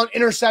 fell down,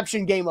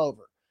 interception, game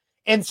over.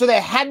 And so they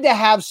had to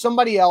have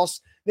somebody else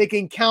they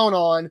can count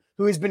on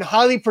who has been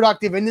highly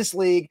productive in this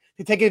league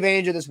to take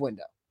advantage of this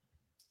window.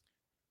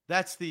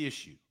 That's the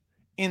issue.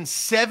 In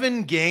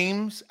 7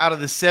 games out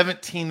of the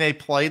 17 they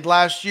played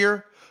last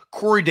year,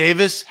 Corey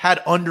Davis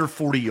had under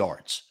 40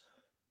 yards.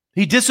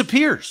 He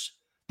disappears.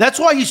 That's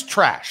why he's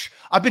trash.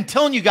 I've been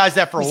telling you guys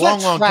that for a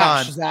long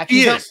time. Zach.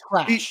 He's not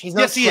trash.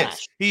 Yes, he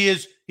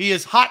is. He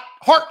is hot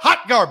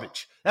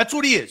garbage. That's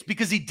what he is,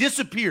 because he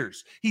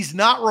disappears. He's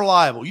not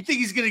reliable. You think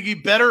he's going to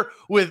get better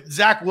with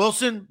Zach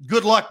Wilson?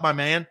 Good luck, my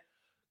man.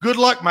 Good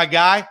luck, my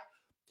guy.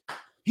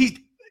 He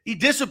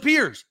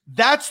disappears.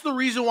 That's the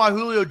reason why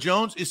Julio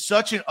Jones is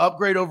such an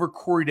upgrade over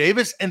Corey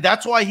Davis, and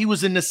that's why he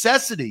was a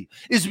necessity,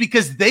 is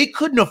because they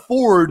couldn't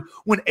afford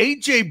when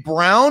A.J.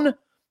 Brown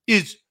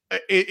is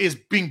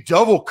being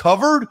double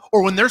covered,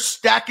 or when they're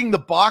stacking the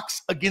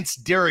box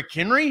against Derrick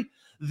Henry,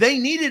 they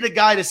needed a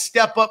guy to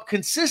step up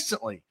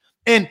consistently.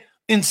 And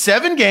in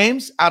 7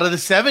 games out of the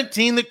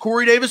 17 that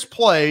Corey Davis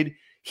played,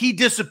 he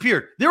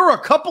disappeared. There were a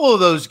couple of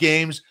those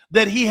games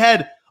that he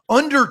had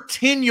under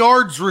 10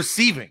 yards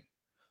receiving.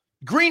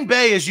 Green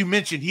Bay, as you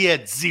mentioned, he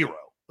had 0,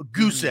 a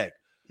goose egg.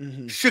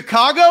 Mm-hmm.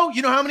 Chicago,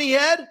 you know how many he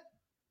had?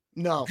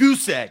 No.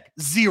 Goose egg,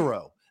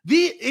 0.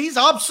 He's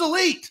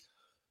obsolete.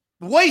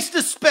 Waste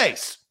of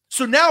space.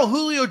 So now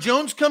Julio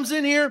Jones comes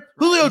in here.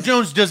 Julio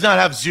Jones does not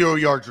have 0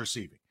 yards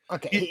receiving.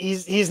 Okay,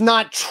 he's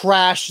not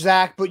trash,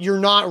 Zach, but you're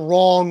not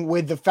wrong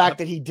with the fact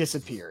that he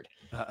disappeared.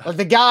 Like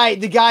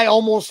the guy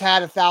almost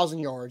had 1,000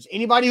 yards.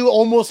 Anybody who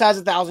almost has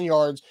 1,000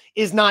 yards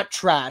is not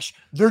trash.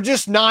 They're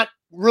just not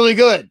really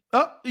good.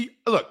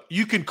 Look,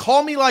 you can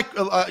call me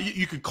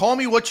you can call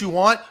me what you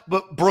want,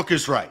 but Brooke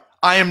is right.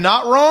 I am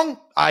not wrong.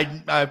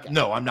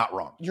 No, I'm not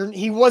wrong.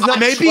 He was not. I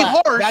may be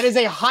harsh. That is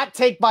a hot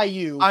take by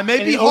you. I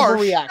may be harsh.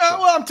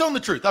 Well, I'm telling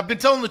the truth. I've been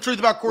telling the truth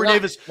about Corey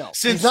Davis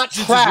since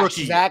his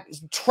rookie. Zach.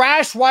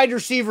 Trash wide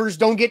receivers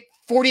don't get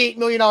 $48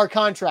 million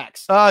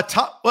contracts.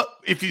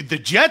 If the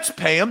Jets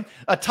pay him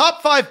a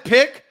top 5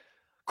 pick,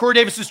 Corey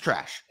Davis is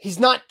trash. He's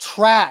not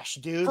trash,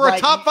 dude. For a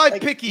top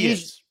 5 pick, he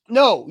is.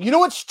 No, you know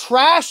what's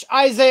trash?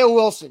 Isaiah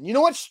Wilson. You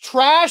know what's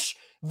trash?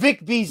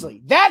 Vic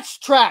Beasley. That's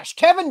trash.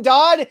 Kevin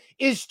Dodd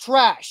is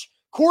trash.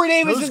 Corey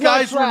Davis is not trash.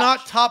 Those guys were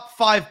not top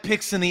 5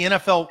 picks in the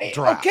NFL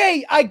draft.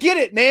 Okay, I get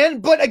it, man.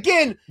 But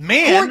again,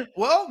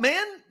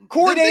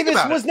 Corey Davis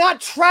was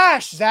not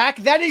trash, Zach.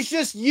 That is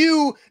just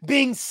you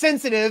being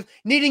sensitive,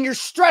 needing your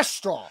stress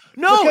straw.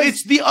 No,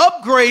 it's the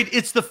upgrade.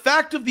 It's the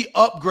fact of the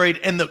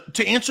upgrade. And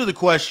to answer the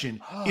question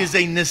is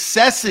a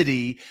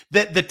necessity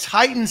that the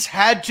Titans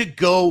had to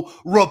go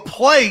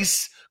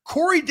replace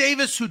Corey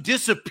Davis, who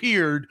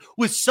disappeared,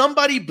 with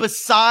somebody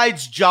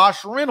besides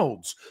Josh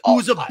Reynolds, who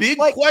was a big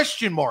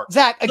question mark.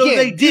 Zach, again, so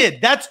they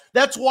did. That's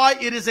why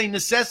it is a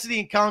necessity,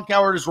 and Colin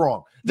Cowherd is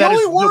wrong. The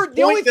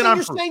only thing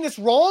you're saying that's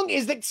wrong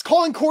is that it's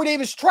calling Corey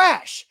Davis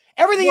trash.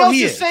 Everything else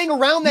you're saying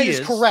around that is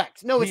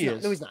correct. No, it's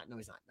not. No, he's not.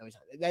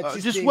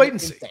 That's just wait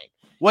and see.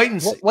 Wait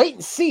and see. Wait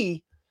and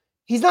see.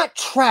 He's not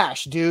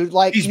trash, dude.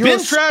 Like he's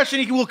been trash,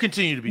 and he will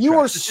continue to be. You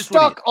are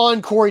stuck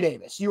on Corey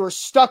Davis. You are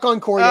stuck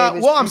on Corey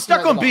Davis. Well, I'm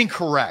stuck on being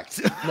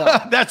correct. No.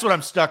 That's what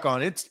I'm stuck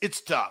on.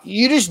 It's tough.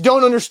 You just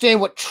don't understand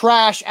what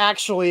trash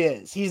actually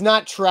is. He's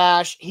not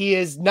trash. He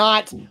is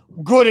not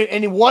good,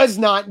 and he was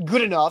not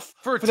good enough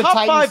for the top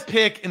Titans. 5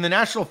 pick in the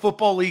National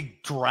Football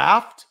League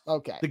draft.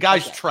 Okay, the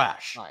guy's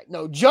trash. All right,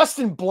 no,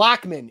 Justin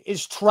Blackmon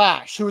is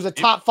trash. Who was a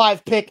top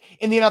 5 pick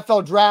in the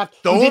NFL draft?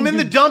 Throw him in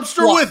the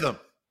dumpster with him.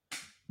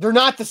 They're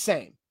not the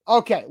same.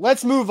 Okay,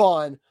 let's move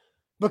on,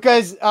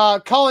 because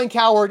Colin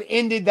Cowherd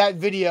ended that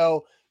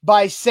video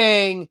by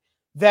saying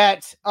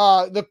that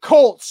the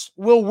Colts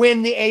will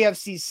win the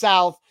AFC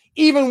South,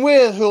 even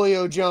with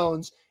Julio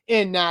Jones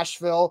in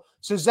Nashville.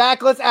 So,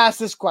 Zach, let's ask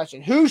this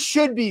question. Who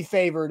should be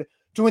favored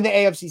to win the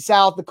AFC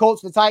South, the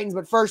Colts, the Titans?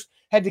 But first,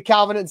 head to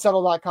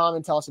calvinandsettle.com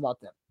and tell us about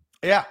them.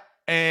 Yeah,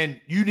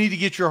 and you need to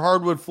get your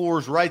hardwood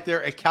floors right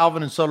there at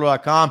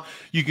calvinandsettle.com.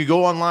 You can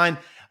go online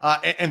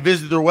and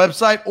visit their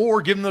website,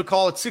 or give them a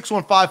call at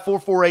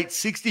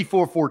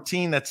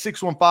 615-448-6414. That's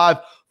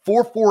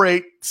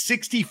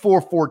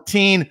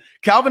 448-6414.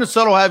 Calvin and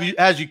Subtle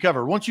has you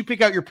covered. Once you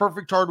pick out your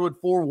perfect hardwood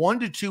floor, 1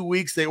 to 2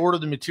 weeks, they order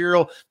the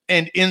material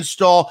and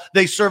install.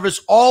 They service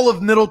all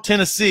of Middle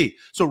Tennessee.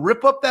 So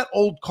rip up that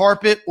old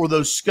carpet or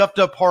those scuffed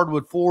up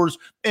hardwood floors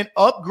and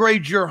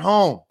upgrade your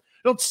home.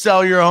 Don't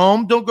sell your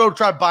home. Don't go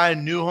try to buy a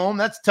new home.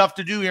 That's tough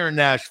to do here in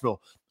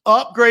Nashville.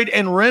 Upgrade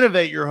and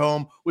renovate your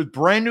home with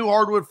brand new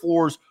hardwood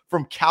floors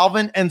from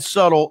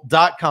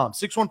calvinandsubtle.com.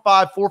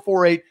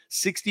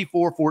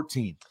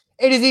 615-448-6414.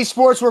 A to Z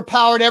Sports, we're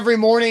powered every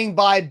morning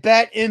by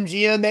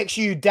BetMGM. Make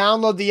sure you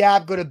download the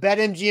app. Go to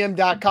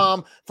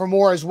BetMGM.com for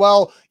more as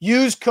well.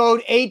 Use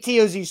code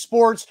ATOZ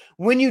Sports.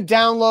 When you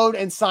download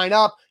and sign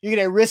up, you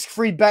get a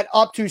risk-free bet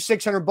up to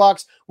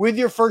 $600 with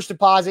your first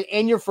deposit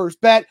and your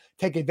first bet.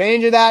 Take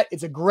advantage of that.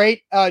 It's a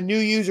great new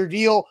user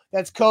deal.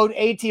 That's code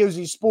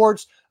ATOZ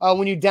Sports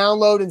when you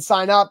download and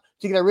sign up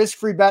to get a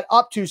risk-free bet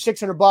up to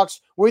 $600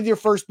 with your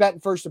first bet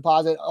and first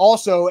deposit.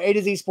 Also, A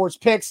to Z Sports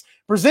Picks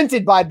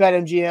presented by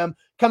BetMGM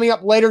coming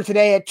up later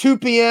today at 2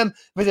 p.m.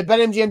 Visit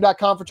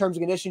BetMGM.com for terms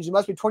and conditions. You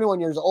must be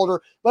 21 years or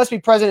older, must be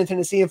present in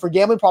Tennessee, and for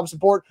gambling problem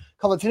support,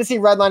 call the Tennessee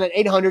Red Line at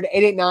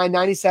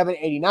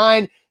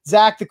 800-889-9789.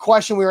 Zach, the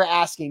question we were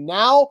asking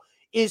now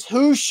is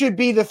who should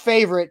be the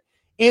favorite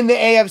in the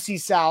AFC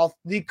South,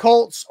 the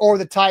Colts or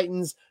the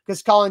Titans?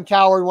 Because Colin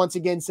Cowherd once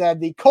again said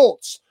the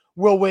Colts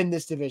will win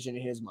this division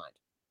in his mind.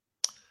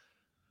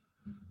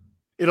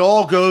 It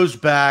all goes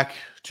back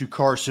to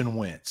Carson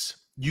Wentz.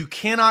 You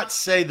cannot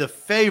say the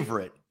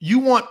favorite. You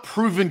want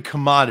proven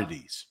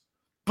commodities.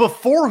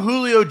 Before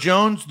Julio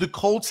Jones, the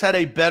Colts had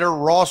a better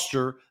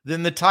roster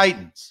than the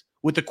Titans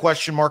with the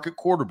question mark at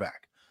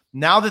quarterback.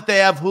 Now that they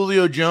have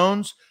Julio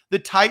Jones, the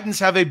Titans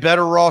have a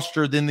better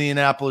roster than the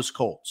Indianapolis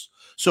Colts.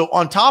 So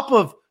on top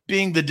of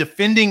being the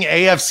defending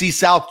AFC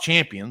South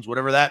champions,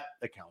 whatever that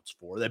accounts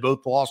for, they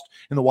both lost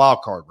in the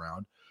wild card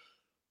round.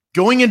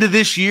 Going into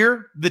this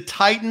year, the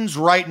Titans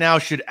right now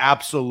should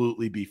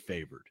absolutely be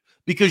favored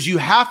because you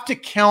have to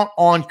count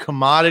on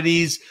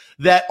commodities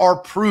that are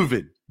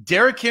proven.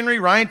 Derrick Henry,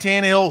 Ryan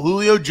Tannehill,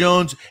 Julio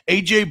Jones,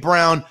 A.J.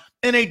 Brown,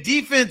 and a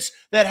defense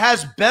that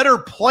has better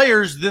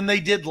players than they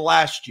did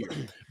last year.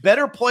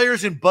 Better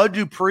players in Bud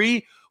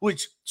Dupree,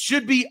 which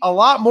should be a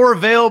lot more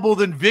available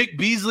than Vic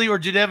Beasley or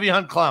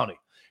Jadeveon Clowney.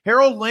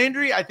 Harold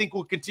Landry, I think,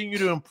 will continue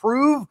to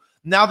improve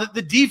now that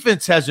the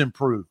defense has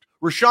improved.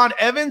 Rashaan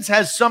Evans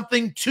has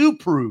something to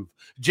prove.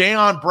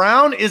 Jayon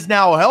Brown is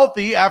now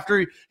healthy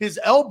after his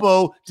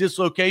elbow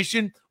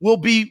dislocation, will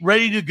be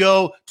ready to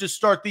go to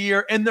start the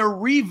year, and their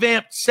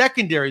revamped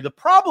secondary. The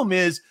problem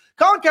is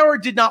Colin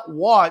Cowherd did not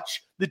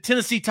watch the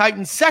Tennessee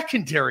Titans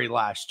secondary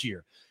last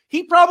year.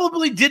 He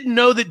probably didn't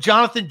know that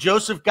Jonathan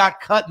Joseph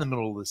got cut in the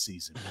middle of the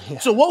season. Yeah.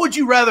 So what would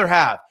you rather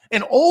have?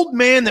 An old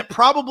man that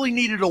probably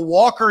needed a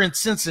walker in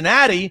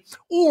Cincinnati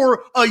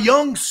or a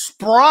young,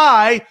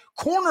 spry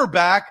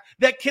cornerback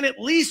that can at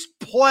least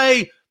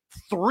play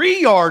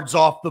 3 yards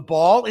off the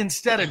ball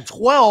instead of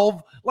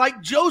 12 like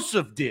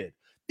Joseph did?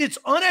 It's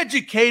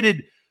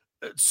uneducated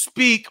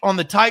speak on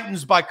the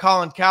Titans by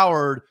Colin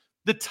Cowherd.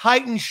 The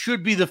Titans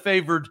should be the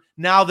favored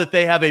now that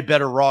they have a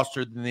better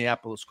roster than the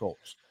Indianapolis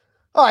Colts.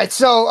 All right,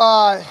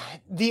 so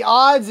the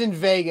odds in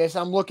Vegas,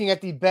 I'm looking at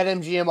the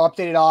BetMGM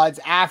updated odds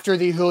after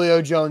the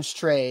Julio Jones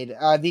trade.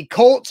 The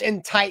Colts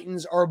and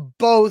Titans are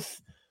both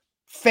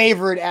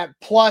favored at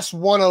plus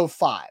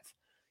 105.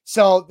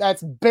 So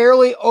that's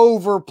barely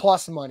over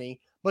plus money,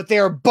 but they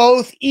are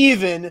both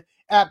even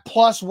at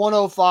plus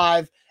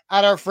 105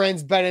 at our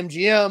friends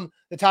BetMGM,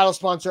 the title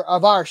sponsor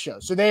of our show.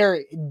 So they are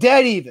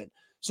dead even.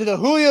 So the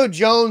Julio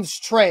Jones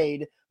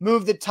trade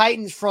moved the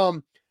Titans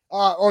from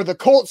or the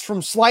Colts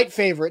from slight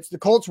favorites. The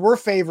Colts were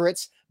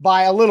favorites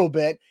by a little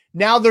bit.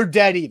 Now they're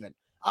dead even.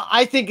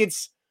 I think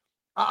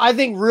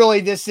really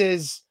this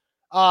is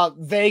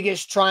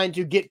Vegas trying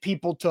to get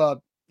people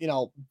to,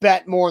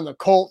 bet more on the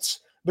Colts,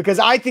 because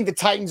I think the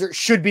Titans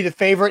should be the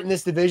favorite in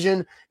this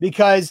division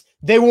because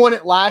they won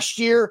it last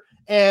year.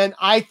 And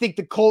I think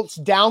the Colts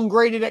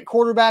downgraded at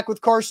quarterback with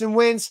Carson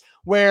Wentz,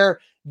 where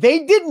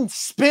they didn't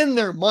spend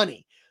their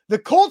money. The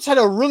Colts had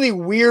a really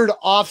weird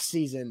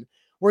offseason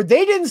where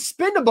they didn't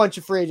spend a bunch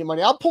of free agent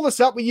money. I'll pull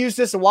this up. We used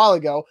this a while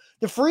ago.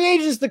 The free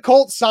agents the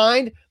Colts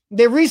signed,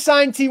 they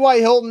re-signed T.Y.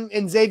 Hilton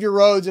and Xavier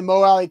Rhodes and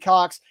Mo Alley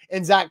Cox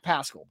and Zach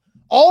Pascal.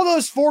 All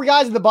those 4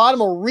 guys at the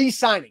bottom are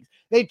re-signings.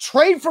 They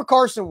trade for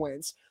Carson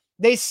Wentz.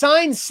 They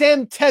signed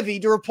Sam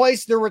Tevi to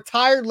replace their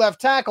retired left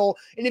tackle.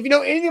 And if you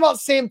know anything about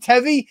Sam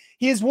Tevi,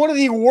 he is one of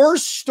the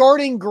worst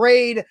starting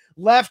grade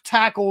left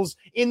tackles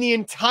in the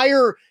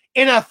entire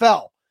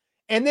NFL.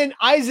 And then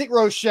Isaac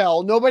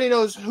Rochelle, nobody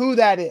knows who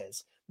that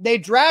is. They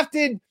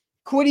drafted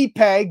Kwity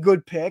Paye,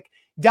 good pick.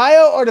 Dio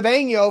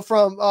Odebanyo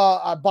from,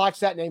 I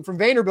botched that name, from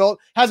Vanderbilt,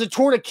 has a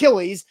torn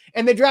Achilles.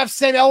 And they draft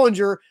Sam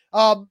Ehlinger,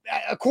 a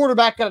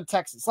quarterback out of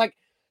Texas. Like,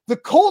 the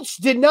Colts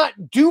did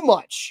not do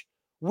much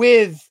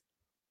with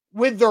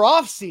their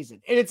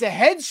offseason, and it's a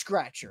head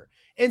scratcher.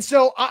 And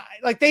so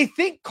they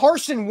think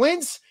Carson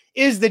Wentz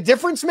is the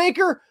difference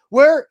maker,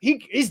 where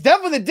he's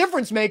definitely the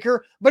difference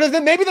maker, but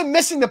then maybe they're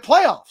missing the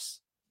playoffs.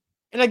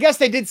 And I guess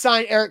they did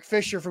sign Eric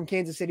Fisher from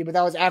Kansas City, but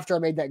that was after I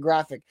made that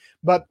graphic.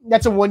 But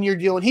that's a 1-year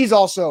deal, and he's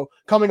also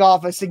coming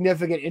off a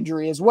significant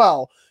injury as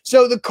well.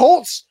 So the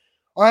Colts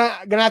are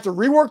going to have to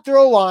rework their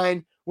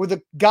O-line with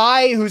a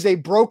guy who's a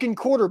broken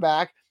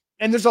quarterback,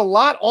 and there's a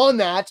lot on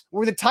that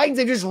where the Titans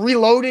have just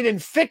reloaded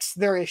and fixed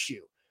their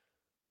issue.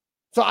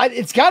 So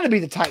it's got to be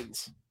the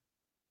Titans.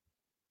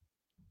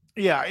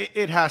 Yeah,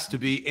 it has to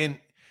be. And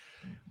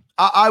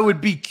I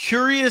would be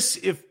curious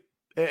if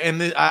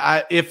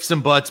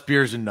some butts,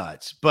 beers, and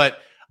nuts. But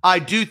I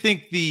do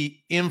think the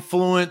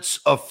influence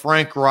of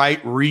Frank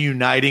Wright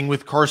reuniting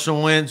with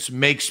Carson Wentz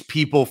makes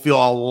people feel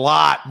a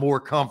lot more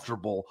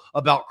comfortable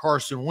about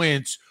Carson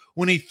Wentz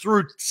when he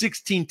threw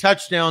 16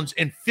 touchdowns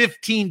and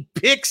 15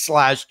 picks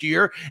last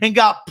year and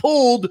got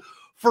pulled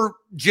for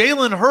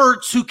Jalen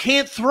Hurts, who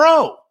can't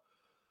throw.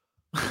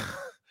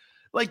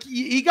 Like,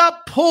 he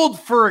got pulled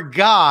for a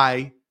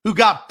guy who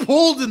got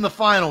pulled in the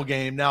final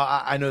game. Now,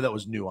 I know that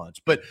was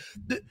nuanced, but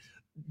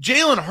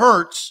Jalen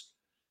Hurts,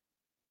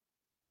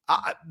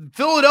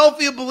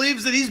 Philadelphia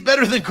believes that he's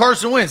better than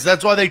Carson Wentz.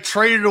 That's why they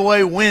traded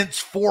away Wentz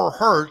for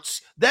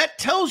Hurts. That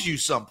tells you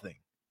something,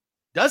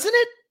 doesn't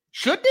it?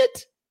 Shouldn't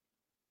it?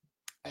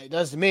 It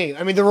does to me.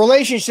 I mean, the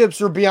relationships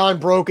were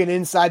beyond broken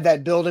inside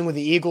that building with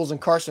the Eagles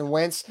and Carson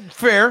Wentz.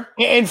 Fair.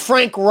 And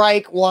Frank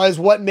Reich was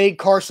what made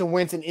Carson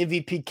Wentz an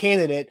MVP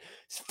candidate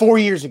 4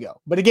 years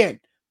ago. But again,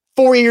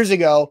 4 years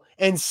ago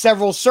and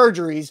several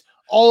surgeries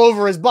all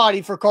over his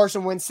body for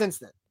Carson Wentz since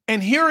then.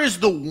 And here is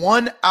the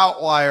one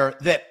outlier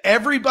that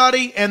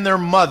everybody and their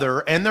mother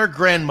and their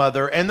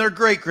grandmother and their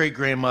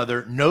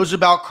great-great-grandmother knows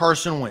about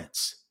Carson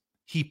Wentz.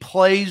 He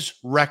plays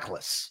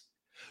reckless.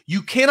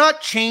 You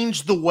cannot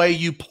change the way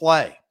you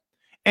play.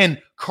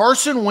 And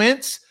Carson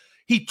Wentz,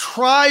 he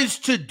tries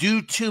to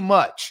do too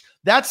much.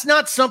 That's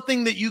not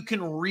something that you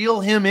can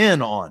reel him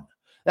in on.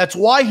 That's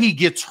why he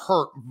gets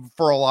hurt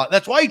for a lot.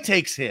 That's why he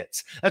takes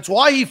hits. That's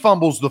why he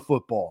fumbles the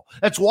football.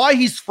 That's why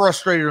he's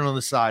frustrated on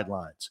the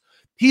sidelines.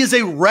 He is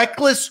a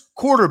reckless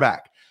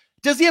quarterback.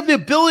 Does he have the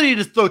ability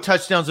to throw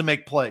touchdowns and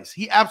make plays?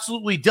 He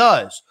absolutely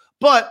does.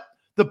 But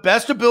the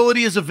best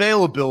ability is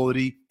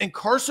availability, and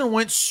Carson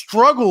Wentz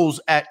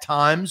struggles at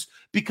times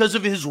because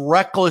of his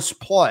reckless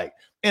play.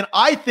 And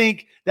I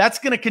think that's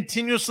going to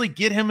continuously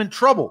get him in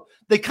trouble.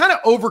 They kind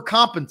of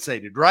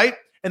overcompensated, right?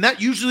 And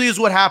that usually is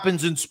what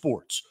happens in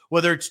sports,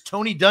 whether it's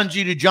Tony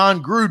Dungy to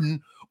John Gruden,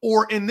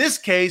 or in this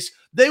case,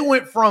 they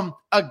went from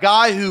a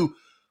guy who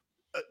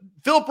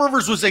Phillip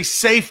Rivers was a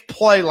safe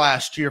play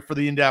last year for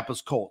the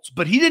Indianapolis Colts,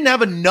 but he didn't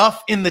have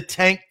enough in the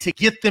tank to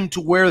get them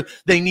to where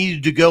they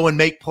needed to go and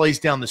make plays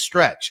down the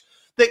stretch.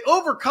 They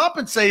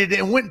overcompensated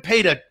and went and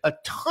paid a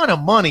ton of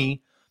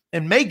money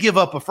and may give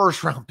up a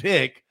first-round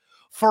pick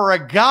for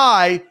a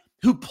guy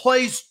who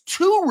plays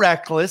too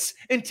reckless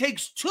and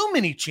takes too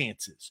many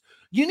chances.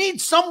 You need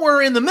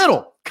somewhere in the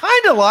middle,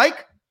 kind of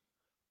like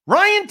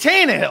Ryan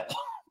Tannehill.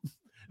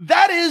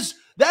 That is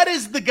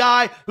the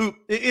guy who,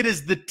 it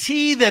is the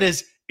tea that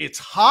is, it's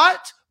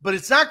hot, but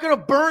it's not going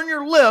to burn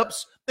your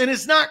lips, and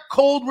it's not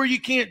cold where you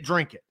can't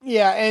drink it.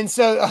 Yeah, and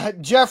so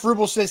Jeff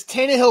Rubel says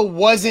Tannehill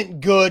wasn't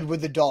good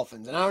with the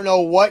Dolphins. And I don't know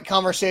what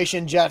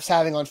conversation Jeff's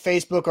having on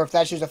Facebook or if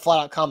that's just a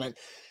flat-out comment.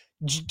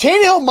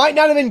 Tannehill might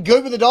not have been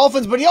good with the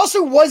Dolphins, but he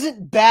also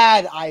wasn't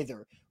bad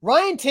either.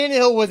 Ryan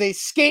Tannehill was a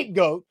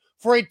scapegoat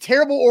for a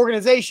terrible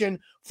organization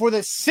for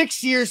the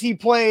 6 years he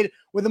played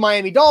with the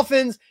Miami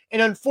Dolphins,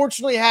 and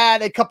unfortunately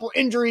had a couple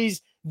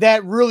injuries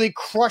that really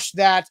crushed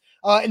that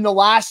in the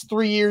last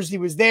 3 years he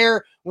was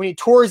there, when he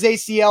tore his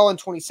ACL in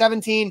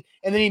 2017,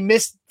 and then he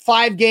missed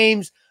 5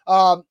 games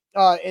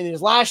in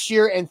his last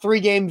year and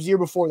 3 games the year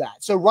before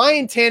that. So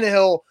Ryan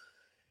Tannehill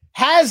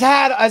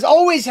has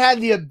always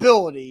had the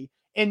ability,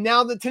 and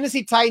now the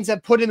Tennessee Titans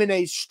have put him in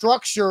a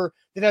structure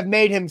that have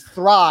made him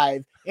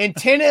thrive. And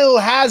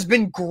Tannehill has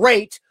been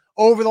great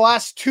over the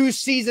last 2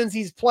 seasons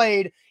he's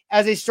played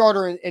as a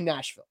starter in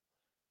Nashville.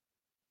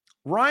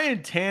 Ryan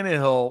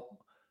Tannehill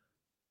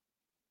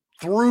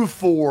threw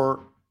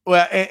for,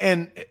 well,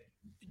 and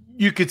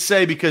you could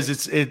say because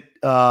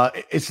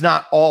it's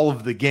not all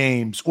of the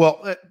games.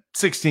 Well,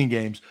 16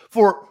 games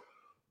for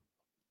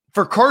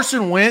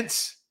Carson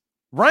Wentz.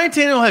 Ryan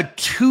Tannehill had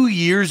 2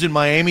 years in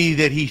Miami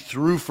that he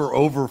threw for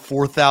over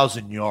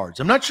 4,000 yards.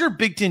 I'm not sure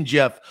Big Ten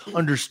Jeff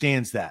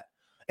understands that.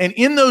 And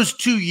in those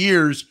 2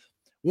 years,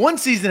 one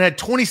season had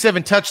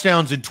 27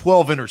 touchdowns and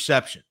 12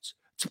 interceptions.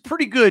 It's a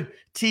pretty good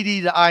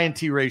TD to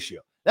INT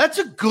ratio. That's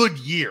a good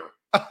year.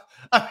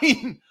 I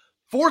mean,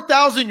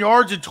 4,000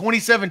 yards and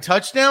 27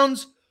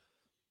 touchdowns.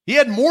 He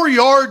had more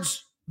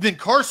yards than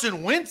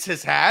Carson Wentz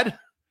has had.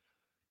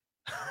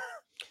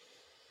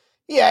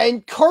 Yeah,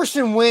 and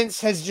Carson Wentz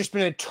has just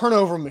been a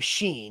turnover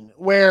machine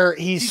where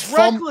he's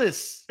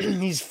reckless.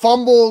 He's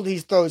fumbled, he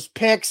throws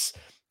picks,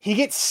 he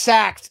gets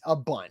sacked a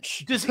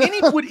bunch. Does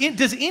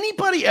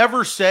anybody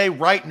ever say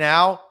right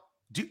now,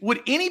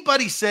 would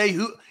anybody say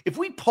if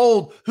we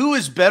polled who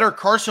is better,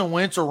 Carson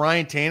Wentz or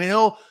Ryan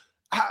Tannehill?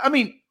 I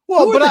mean, who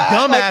are the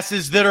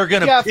dumbasses that are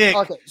going to pick?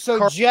 Okay, so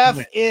Carson Jeff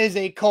Wentz? is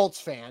a Colts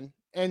fan,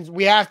 And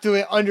we have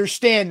to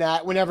understand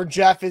that whenever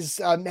Jeff is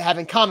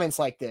having comments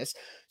like this.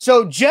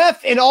 So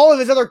Jeff and all of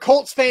his other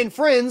Colts fan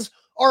friends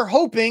are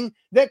hoping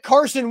that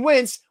Carson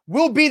Wentz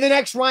will be the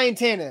next Ryan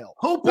Tannehill.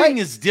 Hoping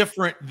is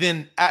different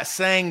than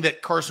saying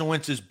that Carson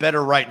Wentz is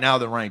better right now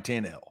than Ryan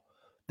Tannehill.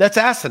 That's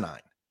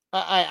asinine.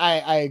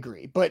 I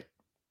agree. But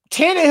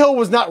Tannehill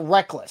was not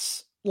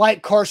reckless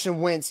like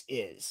Carson Wentz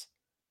is.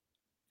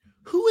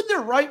 Who in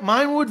their right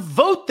mind would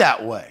vote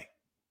that way?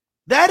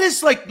 That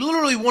is like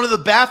literally one of the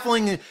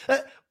baffling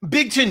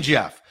Big Ten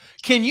Jeff.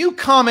 Can you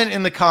comment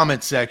in the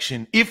comment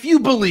section if you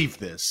believe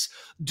this?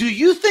 Do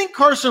you think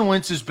Carson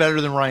Wentz is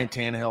better than Ryan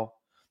Tannehill?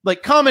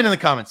 Like, comment in the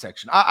comment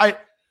section.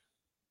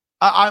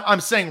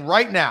 I'm saying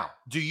right now,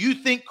 do you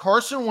think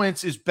Carson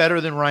Wentz is better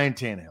than Ryan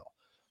Tannehill?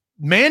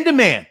 Man to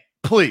man,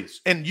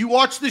 please. And you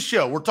watch the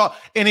show. We're talking.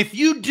 And if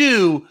you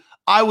do,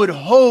 I would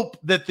hope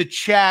that the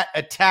chat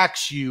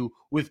attacks you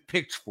with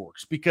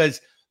pitchforks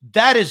because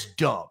that is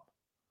dumb.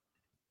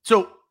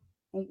 So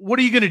what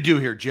are you going to do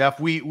here, Jeff?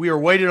 We are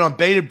waiting on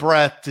bated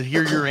breath to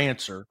hear your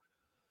answer.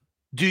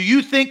 Do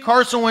you think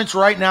Carson Wentz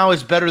right now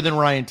is better than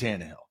Ryan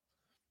Tannehill?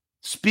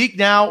 Speak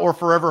now or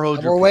forever hold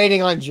your peace. We're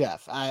waiting on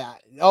Jeff.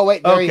 Oh,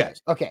 wait. There he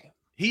is. Okay.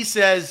 He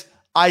says,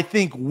 I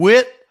think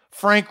with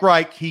Frank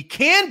Reich, he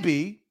can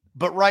be,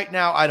 but right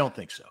now I don't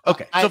think so.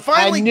 Okay. So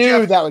finally, I knew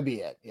Jeff, that would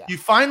be it. Yeah. You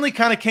finally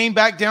kind of came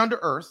back down to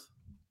earth.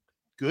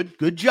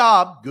 Good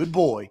job. Good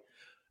boy.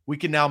 We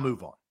can now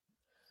move on.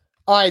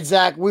 All right,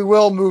 Zach, we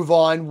will move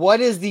on. What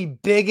is the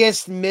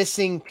biggest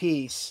missing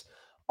piece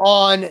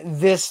on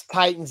this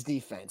Titans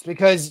defense?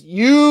 Because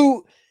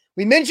we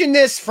mentioned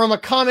this from a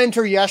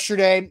commenter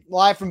yesterday,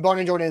 live from Bone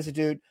and Joint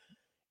Institute.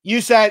 You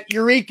said,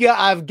 Eureka,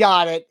 I've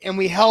got it, and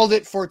we held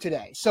it for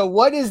today. So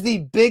what is the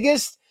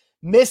biggest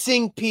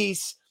missing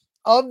piece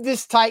of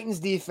this Titans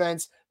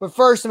defense? But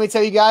first, let me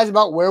tell you guys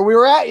about where we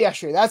were at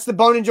yesterday. That's the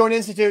Bone and Joint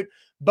Institute,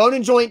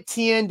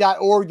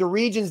 boneandjointtn.org, the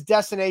region's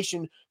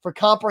destination for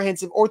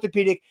comprehensive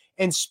orthopedic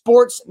and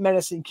sports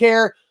medicine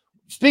care.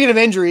 Speaking of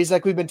injuries,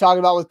 like we've been talking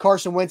about with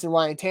Carson Wentz and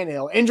Ryan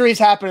Tannehill, injuries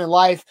happen in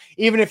life,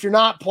 even if you're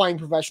not playing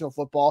professional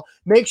football.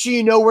 Make sure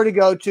you know where to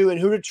go to and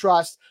who to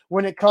trust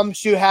when it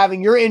comes to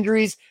having your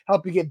injuries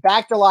help you get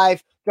back to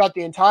life throughout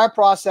the entire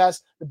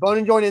process. The Bone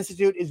and Joint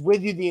Institute is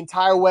with you the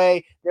entire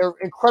way. They're an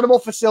incredible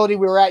facility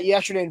we were at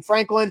yesterday in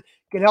Franklin.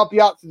 Can help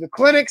you out through the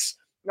clinics,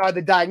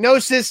 the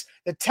diagnosis,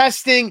 the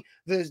testing,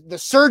 the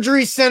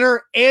surgery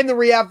center, and the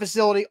rehab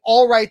facility,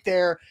 all right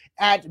there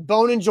at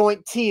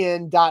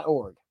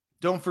boneandjointtn.org.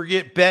 Don't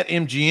forget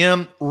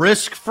BetMGM,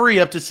 risk-free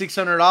up to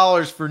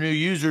 $600 for new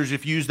users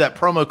if you use that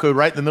promo code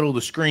right in the middle of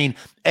the screen,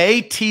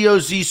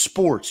 ATOZ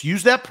Sports.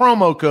 Use that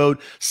promo code,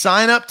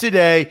 sign up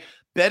today.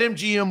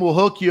 BetMGM will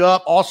hook you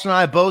up. Austin and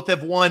I both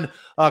have won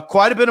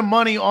quite a bit of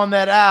money on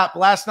that app.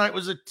 Last night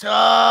was a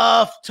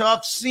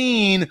tough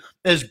scene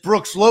as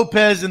Brooks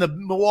Lopez and the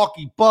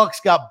Milwaukee Bucks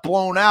got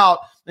blown out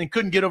and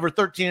couldn't get over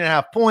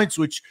 13.5 points,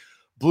 which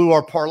blew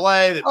our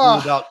parlay that blew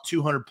about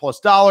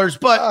 $200+.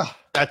 But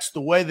that's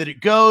the way that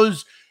it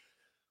goes.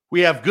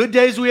 We have good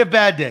days. We have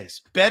bad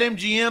days.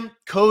 BetMGM,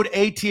 code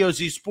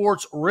ATOZ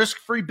Sports,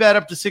 risk-free bet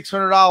up to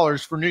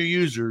 $600 for new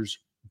users.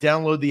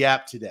 Download the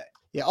app today.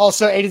 Yeah.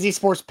 Also, A to Z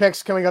Sports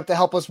picks coming up to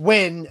help us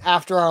win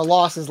after our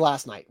losses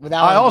last night. But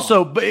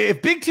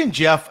if Big Ten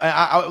Jeff,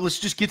 let's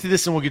just get to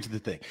this and we'll get to the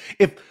thing.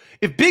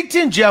 If Big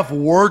Ten Jeff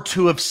were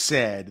to have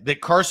said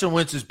that Carson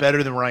Wentz is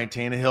better than Ryan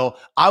Tannehill,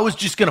 I was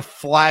just going to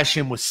flash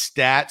him with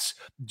stats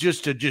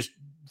just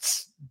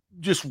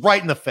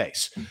right in the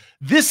face.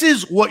 This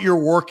is what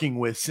you're working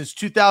with since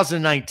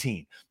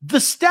 2019. The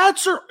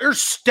stats are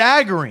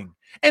staggering.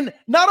 And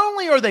not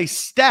only are they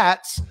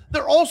stats,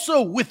 they're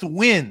also with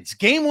wins.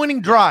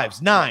 Game-winning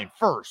drives, 9,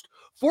 first.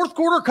 Fourth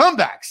quarter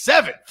comeback,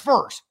 7,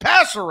 first.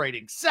 Passer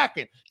rating,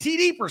 second.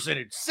 TD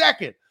percentage,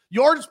 second.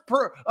 Yards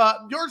per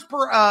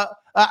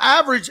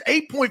average,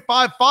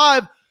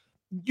 8.55.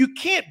 You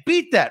can't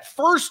beat that.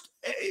 First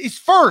is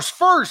first,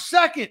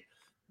 second.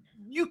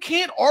 You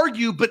can't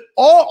argue, but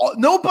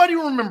nobody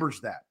remembers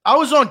that. I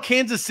was on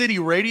Kansas City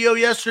radio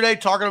yesterday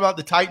talking about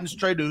the Titans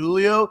trade to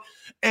Julio,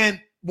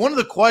 and one of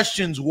the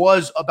questions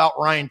was about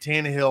Ryan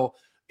Tannehill,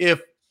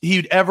 if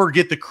he'd ever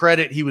get the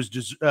credit he was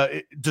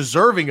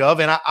deserving of,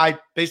 and I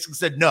basically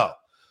said no.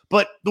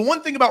 But the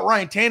one thing about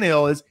Ryan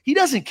Tannehill is he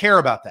doesn't care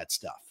about that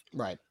stuff.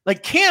 Right.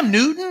 Like Cam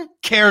Newton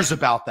cares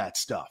about that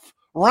stuff.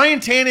 Ryan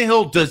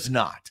Tannehill does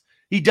not.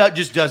 He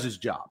just does his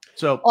job.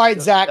 So, all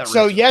right, Zach.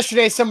 So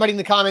yesterday, somebody in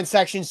the comment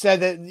section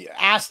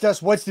asked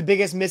us what's the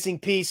biggest missing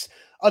piece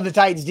of the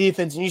Titans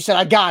defense, and you said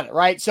I got it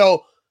right.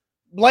 So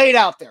lay it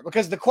out there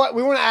because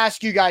we want to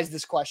ask you guys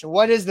this question: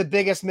 what is the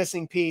biggest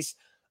missing piece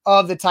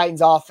of the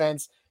Titans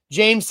offense?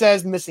 James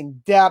says missing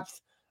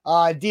depth,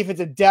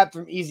 defensive depth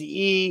from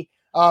Eazy-E.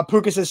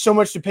 Puka says so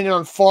much depending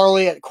on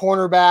Farley at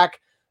cornerback.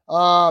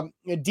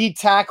 D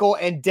tackle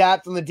and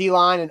depth on the D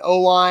line and O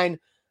line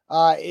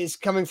is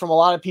coming from a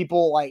lot of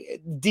people.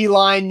 Like D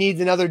line needs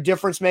another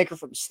difference maker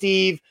from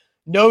Steve.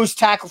 Nose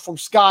tackle from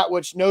Scott,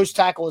 which nose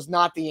tackle is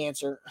not the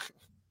answer.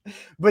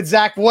 But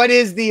Zach, what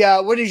is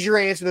your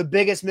answer? The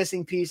biggest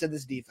missing piece of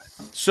this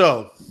defense?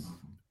 So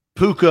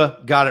Puka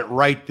got it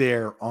right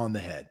there on the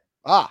head.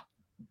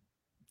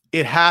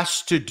 It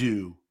has to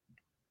do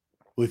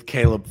with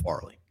Caleb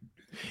Farley.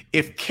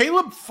 If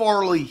Caleb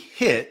Farley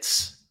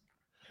hits,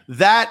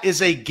 that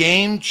is a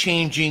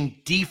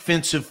game-changing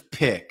defensive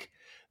pick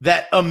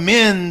that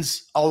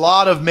amends a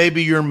lot of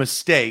maybe your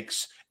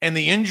mistakes. And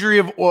the injury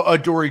of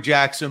Adoree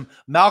Jackson,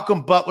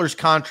 Malcolm Butler's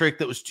contract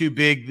that was too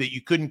big that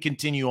you couldn't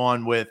continue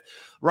on with.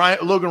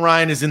 Logan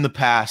Ryan is in the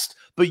past,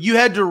 but you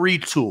had to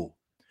retool.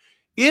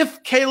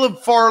 If Caleb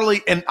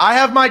Farley, and I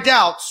have my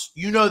doubts,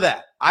 you know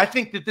that. I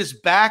think that this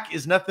back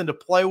is nothing to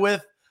play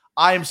with.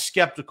 I am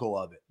skeptical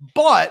of it.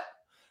 But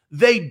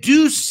they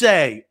do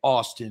say,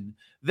 Austin,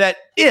 that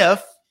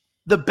if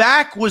the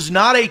back was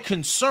not a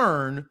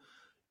concern,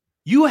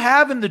 you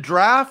have in the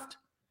draft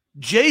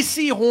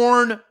J.C.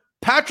 Horn,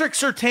 Patrick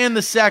Surtain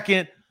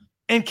II,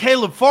 and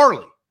Caleb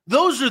Farley.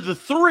 Those are the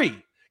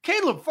three.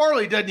 Caleb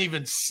Farley doesn't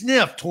even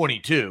sniff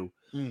 22.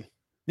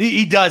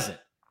 He doesn't.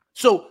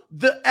 So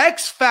the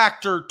X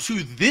factor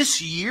to this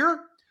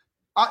year,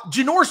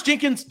 Janoris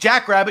Jenkins,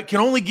 Jackrabbit can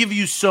only give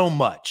you so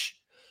much.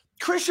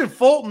 Christian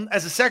Fulton,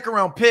 as a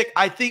second-round pick,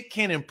 I think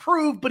can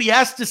improve, but he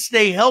has to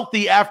stay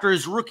healthy after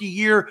his rookie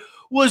year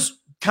was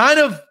kind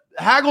of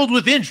haggled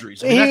with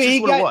injuries. I mean, that's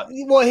just what it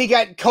was. Well, he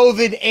got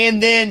COVID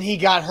and then he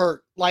got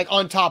hurt, like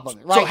on top of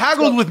it, right? So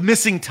haggled with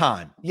missing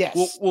time.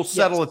 Yes. We'll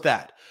settle at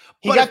that.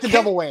 He got the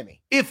double whammy.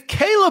 If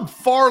Caleb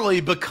Farley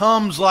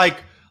becomes like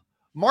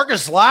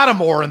Marcus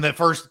Lattimore in the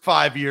first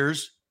 5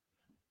 years,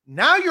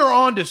 now you're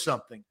on to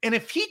something. And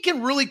if he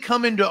can really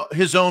come into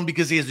his own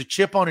because he has a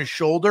chip on his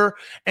shoulder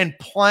and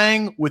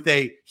playing with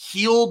a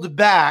healed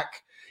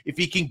back, if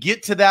he can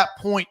get to that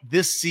point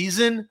this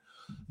season,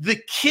 the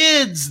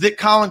kids that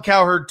Colin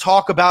Cowherd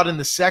talk about in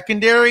the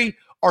secondary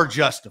are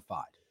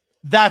justified.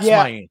 That's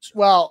my answer.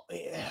 Well,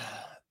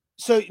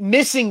 so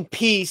missing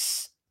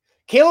piece,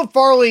 Caleb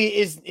Farley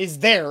is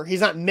there.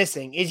 He's not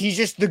missing. He's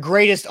just the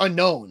greatest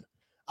unknown,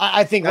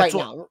 I think, right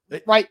now.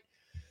 Right?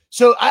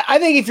 So I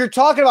think if you're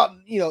talking about,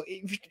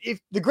 if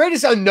the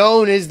greatest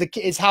unknown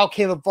is how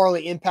Caleb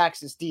Farley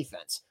impacts his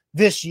defense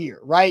this year,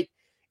 right?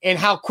 And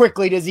how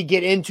quickly does he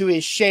get into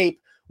his shape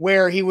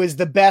where he was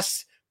the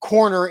best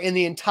corner in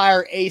the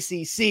entire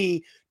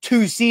ACC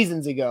 2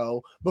 seasons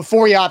ago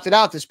before he opted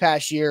out this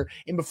past year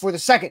and before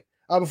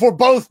before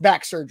both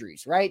back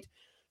surgeries, right?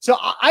 So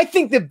I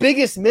think the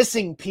biggest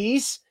missing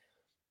piece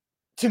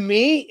to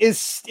me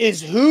is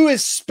who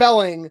is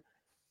spelling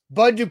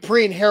Bud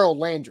Dupree and Harold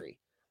Landry.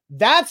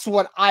 That's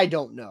what I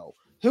don't know.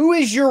 Who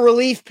is your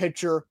relief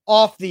pitcher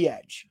off the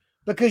edge?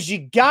 Because you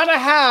got to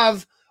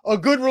have a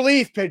good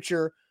relief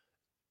pitcher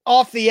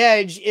off the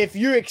edge if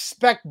you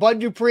expect Bud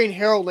Dupree and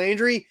Harold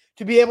Landry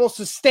to be able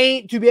to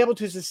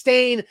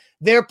sustain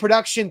their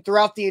production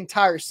throughout the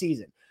entire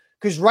season.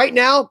 Because right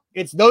now,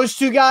 it's those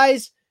two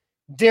guys,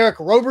 Derek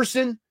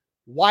Roberson,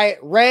 Wyatt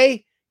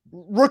Ray,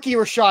 rookie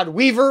Rashad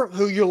Weaver,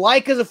 who you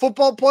like as a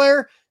football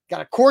player, got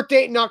a court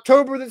date in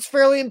October that's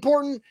fairly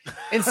important.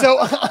 And so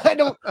I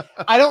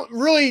don't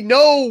really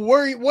know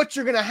what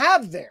you're going to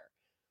have there.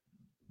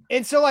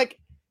 And so like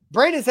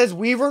Brandon says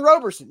Weaver and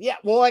Roberson. Yeah,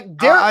 well, like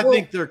Derek, I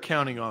think they're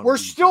counting on. We're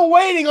still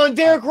waiting on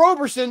Derek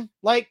Roberson.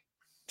 Like,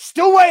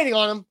 still waiting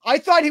on him. I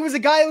thought he was a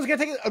guy that was going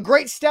to take a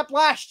great step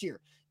last year.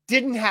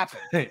 Didn't happen.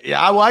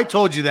 Yeah, I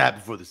told you that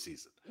before the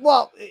season.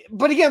 Well,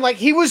 but again, like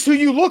he was who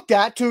you looked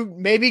at to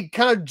maybe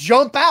kind of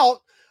jump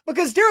out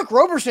because Derek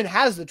Roberson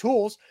has the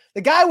tools.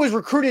 The guy was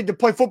recruited to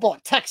play football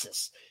at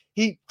Texas.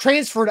 He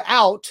transferred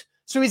out,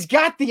 so he's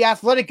got the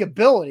athletic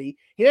ability.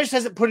 He just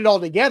hasn't put it all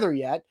together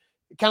yet,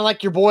 kind of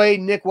like your boy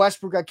Nick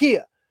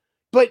Westbrook-Ikea.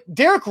 But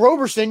Derek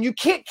Roberson, you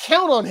can't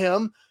count on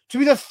him to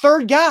be the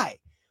third guy.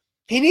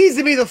 He needs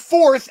to be the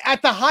fourth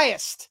at the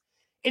highest.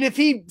 And if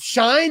he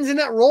shines in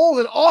that role,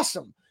 then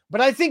awesome.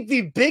 But I think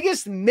the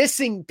biggest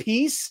missing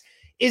piece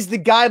is the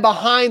guy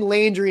behind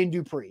Landry and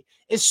Dupree,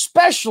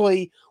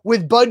 especially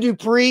with Bud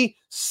Dupree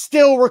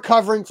still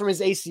recovering from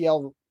his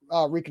ACL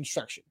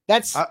reconstruction.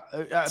 That's I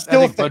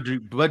think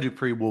Bud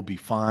Dupree will be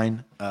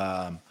fine.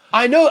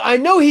 I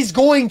know he's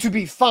going to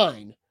be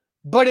fine,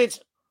 but it's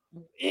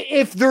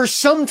if there's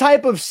some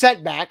type of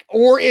setback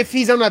or if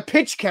he's on a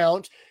pitch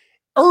count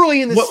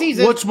early in the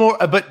season. What's more,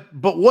 but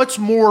what's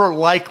more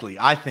likely?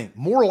 I think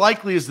more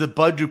likely is that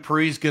Bud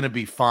Dupree is going to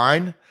be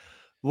fine.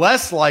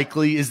 Less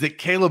likely is that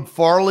Caleb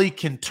Farley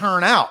can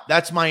turn out.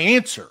 That's my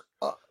answer.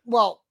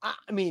 Well,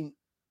 I mean,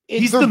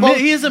 he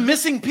is a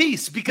missing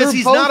piece because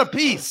he's not a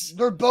piece.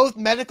 They're both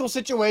medical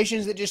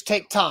situations that just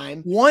take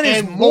time. One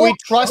is more, we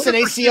trust an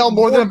ACL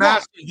more than a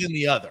back than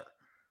the other.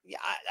 Yeah,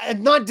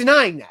 I'm not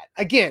denying that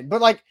again, but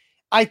like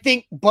I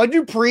think Bud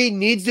Dupree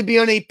needs to be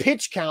on a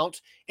pitch count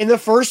in the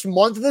first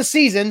month of the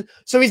season,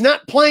 so he's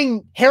not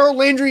playing Harold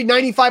Landry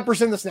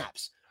 95% of the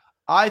snaps.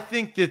 I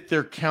think that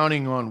they're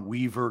counting on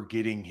Weaver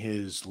getting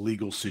his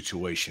legal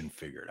situation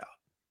figured out.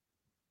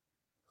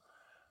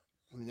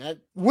 I mean,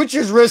 which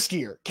is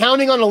riskier?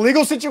 Counting on a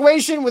legal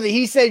situation with a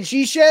he said,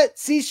 she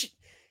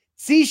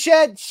She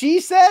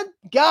said,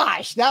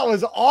 gosh, that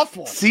was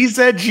awful. She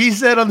said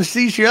on the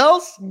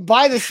seashells?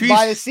 By the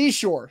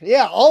seashore.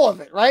 Yeah, all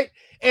of it, right?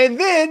 And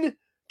then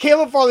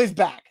Caleb Farley's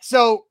back.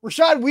 So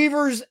Rashad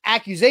Weaver's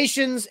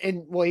accusations,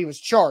 and well, he was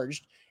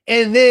charged.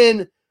 And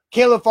then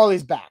Caleb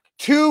Farley's back.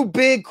 Two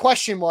big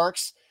question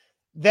marks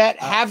that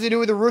have to do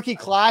with the rookie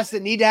class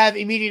that need to have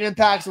immediate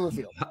impacts on the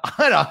field.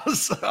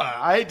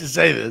 I hate to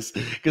say this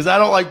because I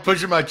don't like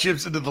pushing my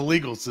chips into the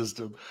legal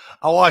system.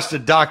 I watched a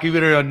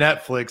documentary on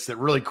Netflix that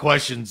really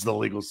questions the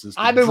legal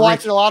system. I've been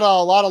watching a lot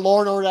of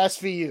Law and Order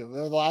SVU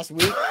the last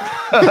week.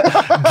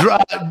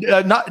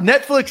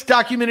 Netflix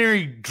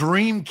documentary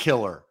Dream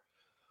Killer.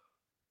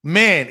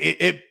 Man,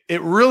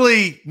 it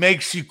really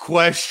makes you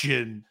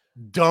question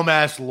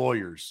dumbass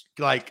lawyers.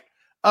 Like,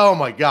 oh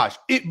my gosh.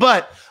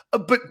 But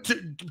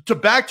to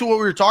back to what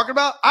we were talking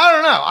about, I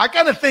don't know. I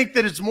kind of think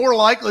that it's more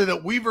likely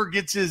that Weaver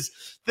gets his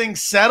thing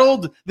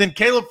settled than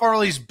Caleb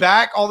Farley's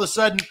back all of a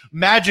sudden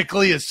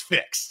magically is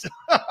fixed.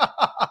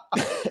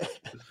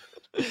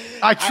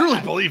 I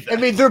truly believe that.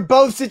 I mean, they're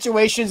both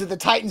situations that the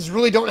Titans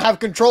really don't have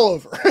control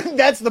over.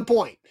 That's the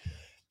point.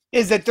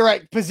 Is that they're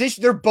at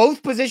position? They're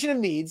both position of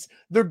needs.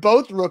 They're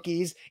both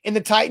rookies, and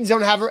the Titans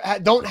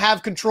don't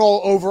have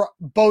control over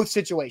both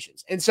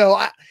situations. And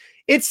so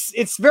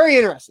it's very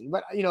interesting.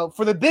 But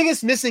for the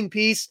biggest missing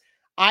piece,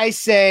 I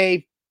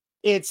say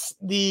it's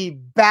the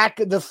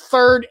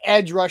third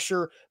edge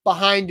rusher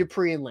behind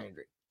Dupree and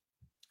Landry.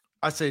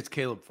 I say it's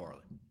Caleb Farley,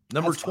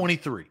 number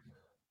 23.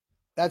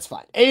 That's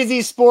fine. A to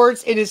Z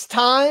Sports. It is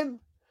time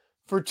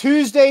for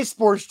Tuesday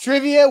Sports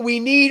Trivia.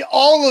 We need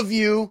all of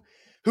you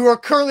who are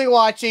currently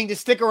watching to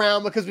stick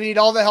around because we need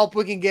all the help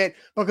we can get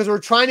because we're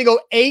trying to go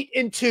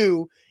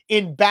 8-2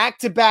 in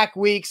back-to-back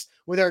weeks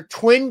with our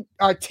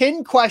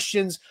 10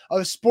 questions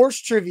of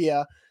sports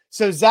trivia.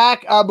 So,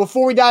 Zach,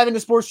 before we dive into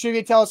sports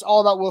trivia, tell us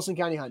all about Wilson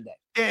County Hyundai.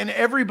 And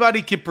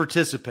everybody can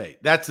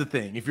participate. That's the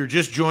thing. If you're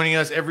just joining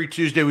us, every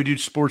Tuesday we do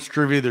sports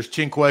trivia. There's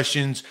 10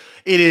 questions.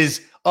 It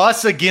is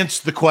us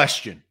against the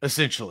question,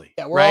 essentially.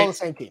 Yeah, we're all on the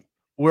same team.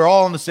 We're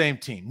all on the same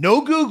team.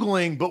 No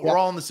Googling, but we're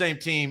all on the same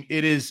team.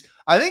 It is,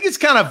 I think it's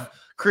kind of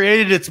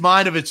created its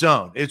mind of its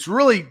own. It's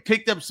really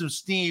picked up some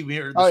steam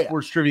here at the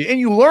sports trivia. And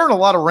you learn a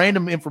lot of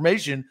random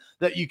information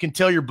that you can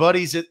tell your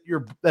buddies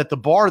at the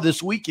bar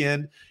this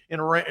weekend in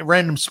a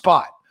random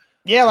spot.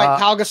 Yeah, like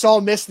Pau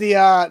Gasol missed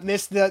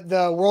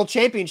the World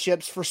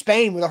Championships for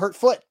Spain with a hurt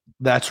foot.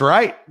 That's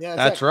right. Yeah,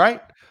 that's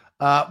right.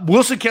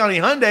 Wilson County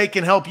Hyundai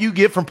can help you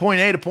get from point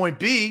A to point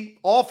B,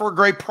 all for a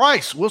great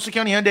price.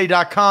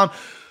 WilsonCountyHyundai.com.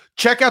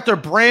 Check out their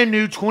brand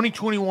new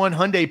 2021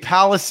 Hyundai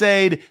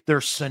Palisade,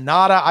 their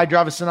Sonata. I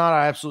drive a Sonata.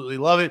 I absolutely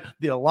love it.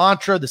 The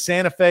Elantra, the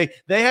Santa Fe.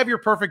 They have your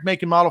perfect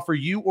make and model for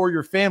you or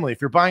your family. If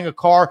you're buying a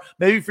car,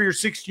 maybe for your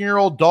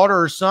 16-year-old daughter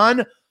or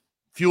son,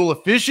 fuel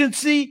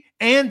efficiency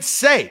and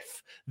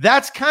safe.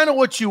 That's kind of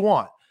what you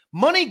want.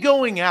 Money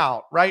going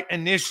out, right,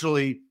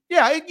 initially,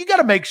 yeah, you got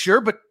to make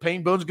sure, but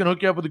Payne Bone's going to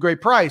hook you up with a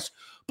great price.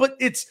 But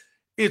it's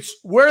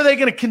where are they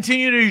going to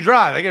continue to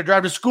drive? They got to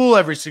drive to school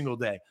every single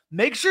day.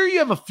 Make sure you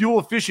have a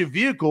fuel-efficient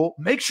vehicle.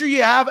 Make sure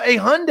you have a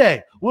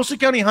Hyundai.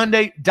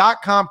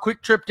 WilsonCountyHyundai.com.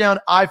 Quick trip down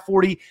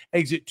I-40,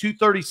 exit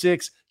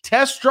 236.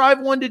 Test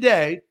drive one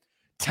today.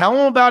 Tell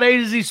them about A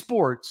to Z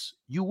Sports.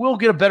 You will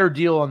get a better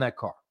deal on that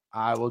car.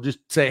 I will just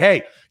say,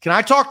 hey, can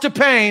I talk to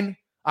Payne?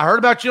 I heard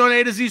about you on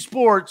A to Z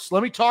Sports.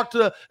 Let me talk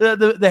to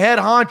the head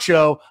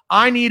honcho.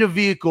 I need a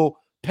vehicle.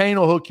 Payne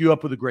will hook you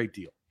up with a great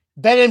deal.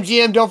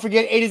 BetMGM, don't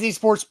forget, A to Z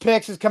Sports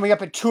Picks is coming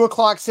up at 2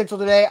 o'clock Central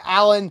today.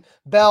 Alan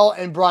Bell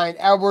and Brian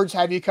Edwards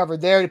have you covered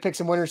there to pick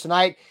some winners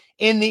tonight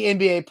in the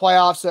NBA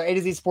playoffs. So A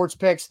to Z Sports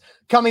Picks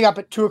coming up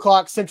at 2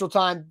 o'clock Central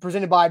Time,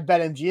 presented by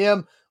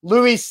BetMGM.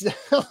 Louis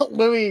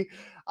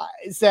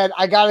said,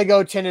 I got to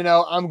go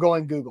 10-0. I'm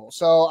going Google.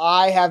 So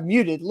I have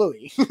muted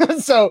Louis.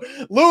 So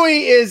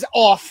Louis is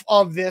off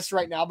of this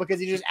right now because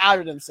he just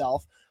outed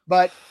himself.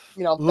 But,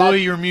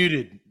 Louis, you're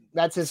muted.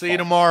 That's his fault. See you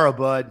tomorrow,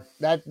 bud.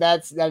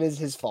 That is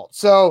his fault.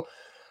 So,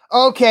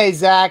 okay,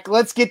 Zach,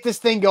 let's get this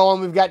thing going.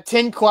 We've got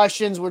 10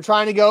 questions. We're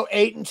trying to go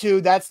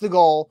 8-2. That's the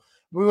goal.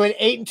 We went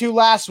 8-2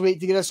 last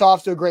week to get us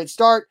off to a great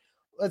start.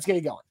 Let's get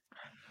it going.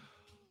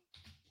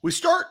 We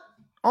start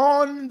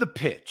on the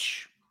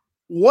pitch.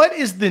 What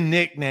is the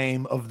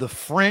nickname of the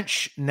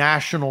French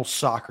national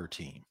soccer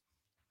team?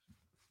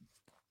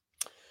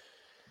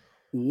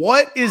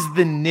 What is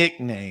the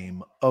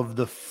nickname of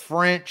the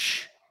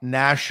French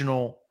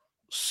national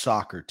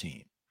soccer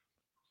team?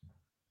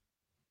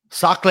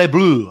 Sacre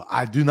Bleu.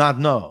 I do not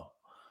know.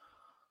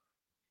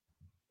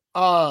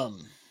 I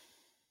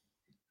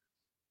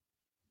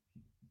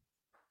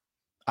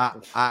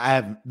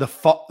have the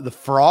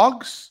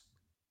frogs.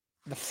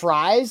 The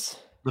fries.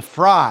 The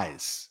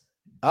fries.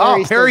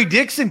 Oh, Perry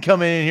Dixon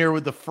coming in here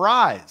with the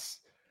fries.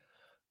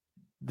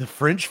 The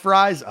French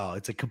fries. Oh,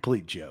 it's a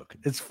complete joke.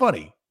 It's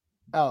funny.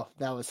 Oh,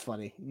 that was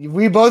funny.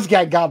 We both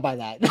got by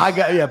that. I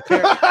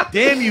got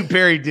damn you,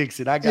 Perry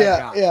Dixon. I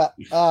got yeah.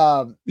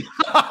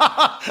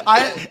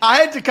 I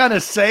had to kind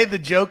of say the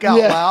joke out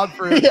loud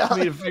for me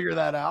to figure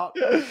that out.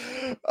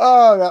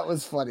 Oh, that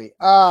was funny.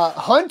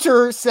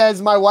 Hunter says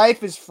my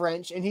wife is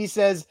French, and he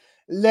says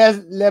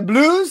les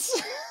blues.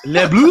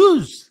 Les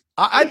blues.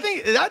 I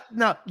think that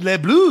now les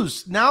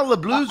blues. Now les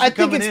blues. I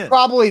think it's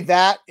probably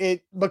that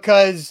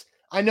because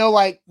I know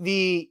like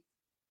the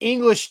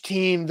English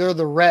team, they're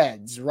the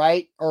Reds,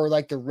 right? Or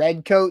like the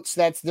Red Coats.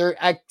 That's their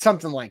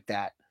something like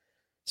that.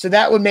 So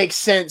that would make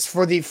sense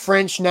for the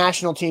French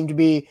national team to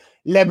be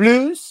Les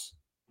Bleus.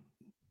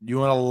 You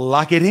want to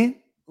lock it in?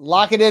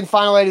 Lock it in.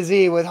 Final A to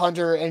Z with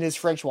Hunter and his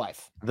French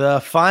wife. The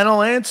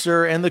final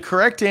answer and the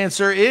correct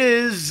answer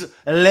is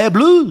Les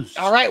Blues.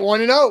 All right,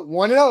 1-0.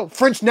 1-0.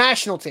 French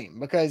national team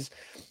because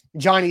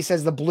Johnny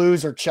says the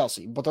Blues are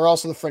Chelsea, but they're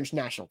also the French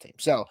national team.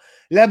 So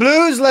Les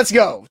Blues, let's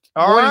go.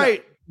 All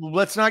right.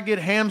 Let's not get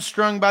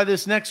hamstrung by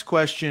this next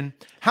question.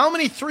 How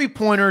many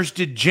three-pointers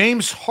did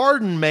James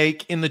Harden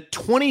make in the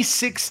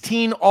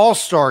 2016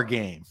 All-Star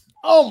game?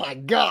 Oh, my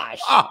gosh.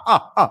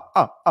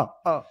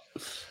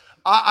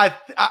 I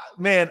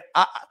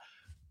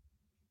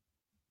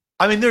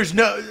mean, there's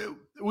no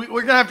 – we're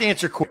going to have to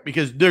answer quick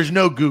because there's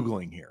no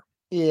Googling here.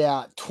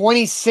 Yeah,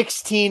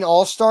 2016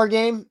 All-Star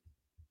game?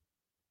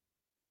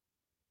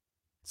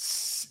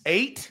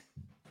 8?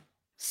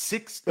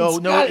 6? Oh,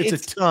 no, it's a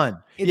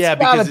ton. It's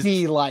got to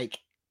be like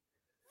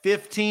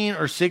 15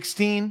 or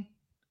 16.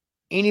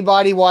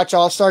 Anybody watch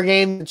All-Star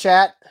Game in the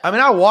chat? I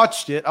mean, I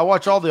watched it. I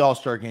watch all the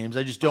All-Star games.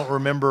 I just don't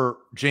remember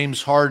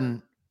James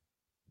Harden.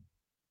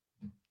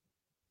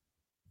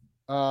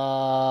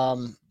 I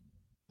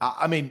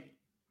mean,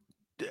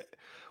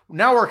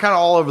 now we're kind of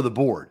all over the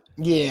board.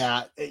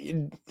 Yeah.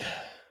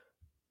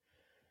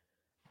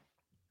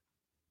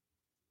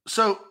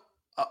 So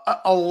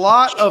a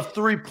lot of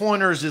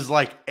three-pointers is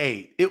like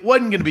 8. It's not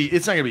going to be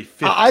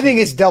 15. I think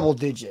it's double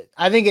digit.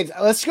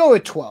 Let's go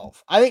with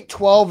 12. I think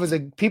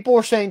 12 people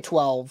are saying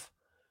 12.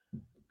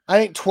 I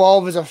think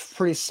 12 is a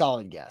pretty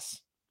solid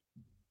guess.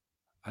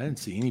 I didn't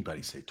see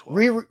anybody say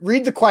 12.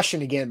 Read the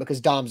question again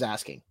because Dom's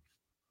asking.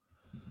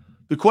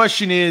 The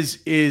question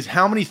is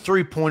how many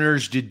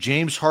three-pointers did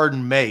James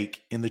Harden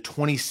make in the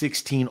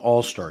 2016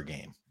 All-Star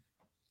game?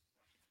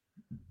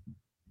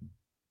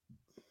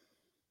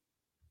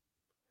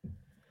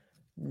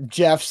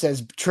 Jeff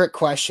says trick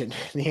question.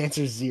 The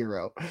answer is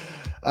 0.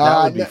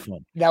 That would be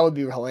fun. That would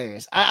be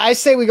hilarious. I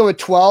say we go with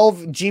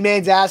 12.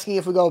 G-Man's asking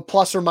if we go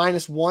plus or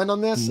minus 1 on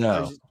this.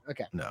 No.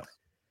 Okay. No.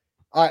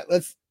 All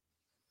right.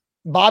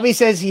 Bobby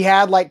says he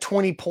had like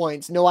 20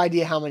 points. No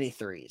idea how many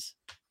threes.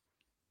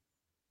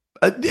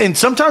 And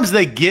sometimes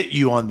they get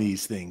you on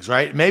these things,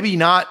 right? Maybe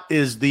not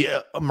is the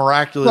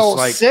miraculous. So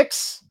like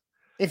 6.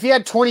 If he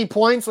had 20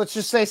 points, let's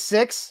just say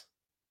 6.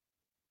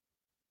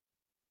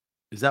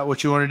 Is that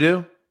what you want to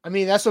do? I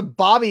mean, that's what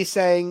Bobby's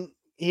saying.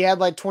 He had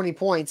like 20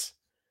 points.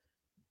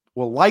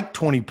 Well, like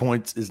 20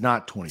 points is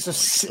not 20 so,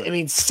 points. I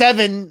mean,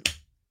 7,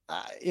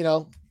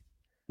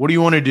 What do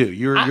you want to do?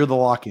 You're the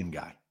lock-in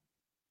guy.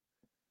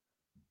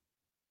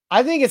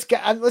 I think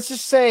let's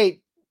just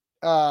say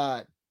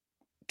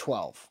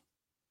 12.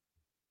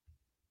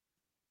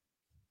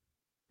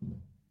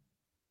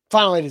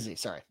 Final A to Z.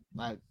 Sorry.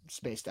 I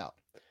spaced out.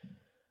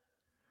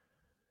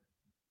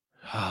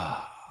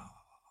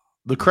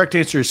 The correct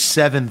answer is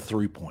 7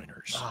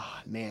 three-pointers. Oh,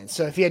 man.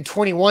 So if he had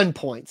 21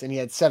 points and he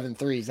had 7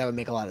 threes, that would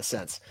make a lot of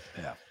sense.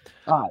 Yeah.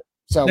 All right.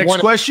 So next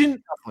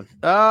question.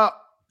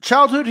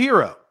 Childhood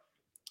hero.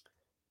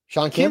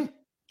 Sean Kim?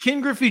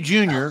 Ken Griffey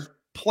Jr.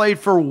 played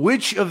for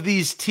which of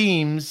these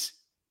teams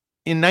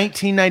in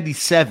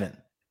 1997?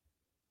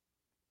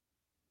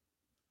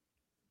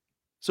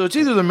 So it's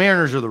either the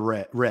Mariners or the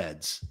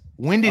Reds.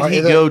 When did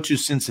he go to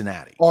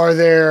Cincinnati?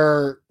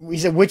 We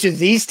said which of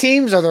these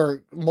teams? Are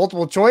there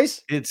multiple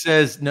choice? It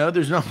says, no,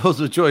 there's no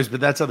multiple choice,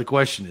 but that's how the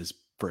question is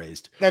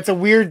phrased. That's a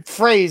weird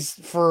phrase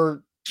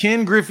for.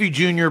 Ken Griffey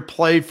Jr.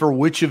 played for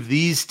which of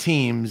these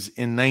teams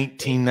in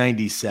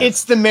 1997?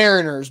 It's the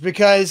Mariners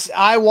because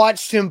I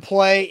watched him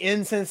play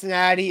in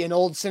Cincinnati in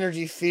Old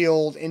Synergy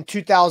Field in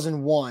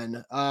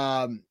 2001.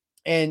 And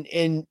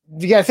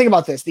you got to think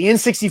about this. The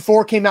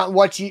N64 came out in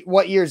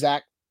what year,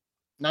 Zach?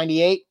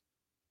 98?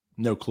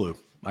 No clue.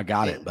 I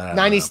got it. But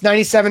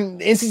 97.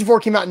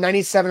 N64 came out in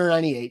 97 or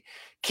 98.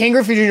 Ken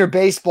Griffey Jr.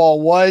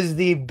 Baseball was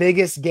the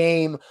biggest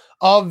game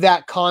of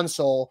that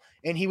console,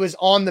 and he was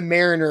on the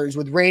Mariners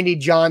with Randy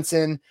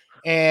Johnson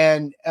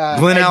and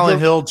Glenn Allen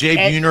Hill, Jay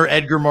Buhner,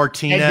 Edgar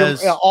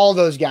Martinez. All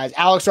those guys.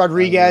 Alex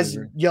Rodriguez,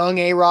 young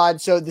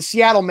A-Rod. So the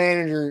Seattle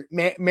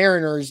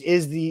Mariners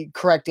is the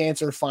correct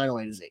answer, final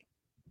A to Z.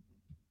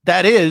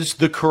 That is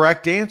the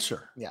correct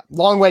answer. Yeah.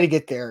 Long way to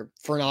get there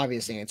for an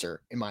obvious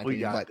answer, in my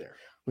opinion.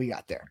 We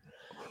got there.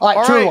 All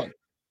right, 2-1.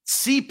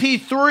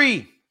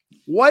 CP3.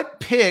 What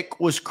pick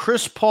was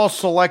Chris Paul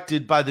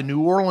selected by the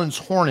New Orleans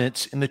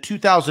Hornets in the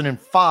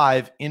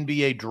 2005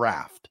 NBA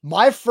draft?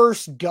 My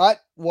first gut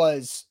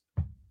was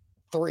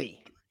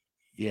 3.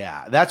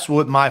 Yeah, that's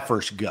what my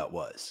first gut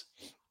was.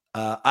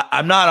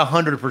 I'm not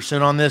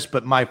 100% on this,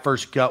 but my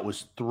first gut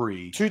was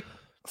 3.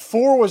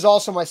 4 was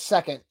also my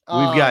second.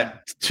 We've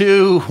got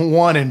 2,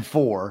 1, and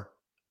 4.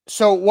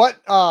 So what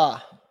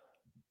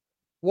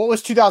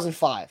was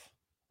 2005?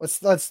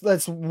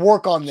 Let's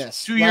work on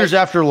this. 2 years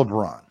after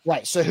LeBron.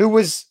 Right. So who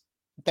was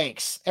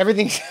thanks.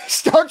 Everything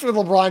starts with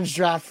LeBron's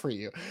draft for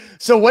you.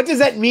 So what does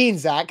that mean,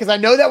 Zach? Because I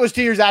know that was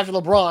 2 years after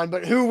LeBron,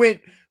 but who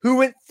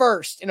went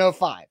first in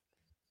 05?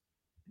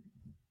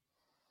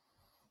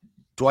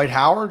 Dwight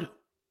Howard?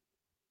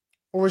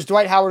 Or was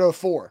Dwight Howard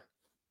 04?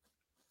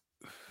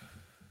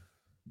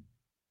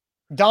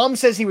 Dom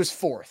says he was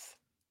 4th.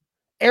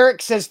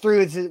 Eric says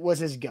 3 was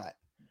his gut.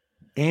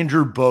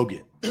 Andrew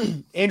Bogut.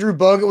 Andrew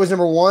Bogut was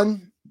number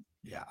 1.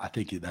 Yeah, I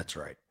think that's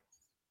right.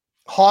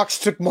 Hawks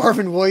took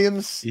Marvin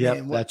Williams.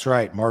 Yep, that's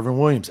right. Marvin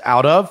Williams.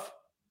 Out of?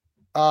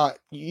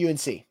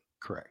 UNC.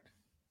 Correct.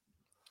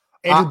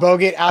 Andrew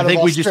Bogut out of Australia. I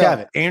think we just have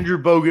it. Andrew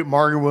Bogut,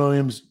 Marvin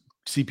Williams,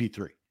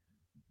 CP3.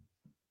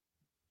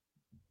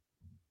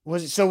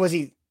 Was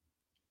he?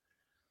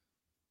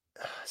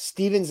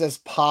 Stevens is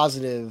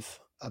positive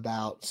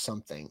about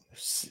something.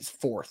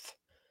 4th.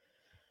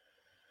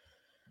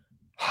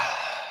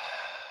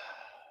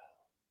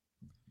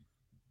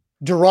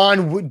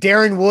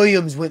 Darren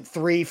Williams went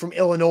 3 from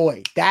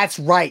Illinois. That's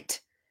right.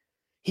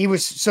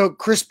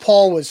 Chris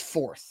Paul was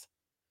 4th.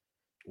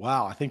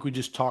 Wow, I think we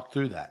just talked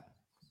through that.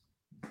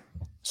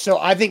 So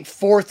I think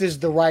 4th is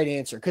the right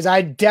answer because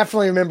I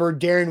definitely remember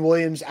Darren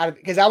Williams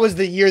because that was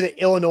the year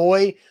that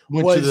Illinois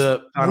was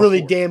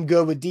really damn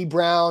good with D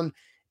Brown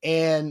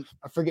and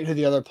I forget who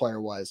the other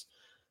player was.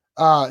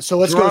 So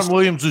let's go.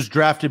 Williams was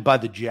drafted by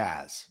the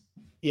Jazz.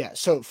 Yeah.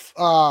 So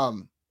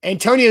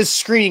Antonio's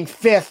screening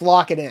 5th.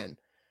 Lock it in.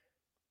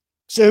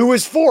 So who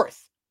was 4th?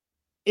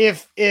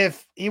 If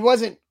he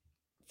wasn't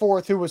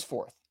 4th, who was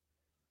 4th?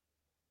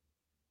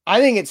 I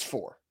think it's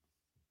 4.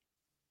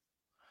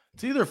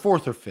 It's either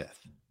 4th or 5th.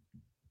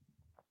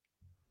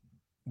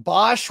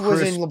 Bosch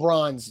was in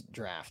LeBron's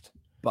draft.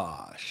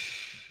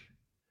 Bosch.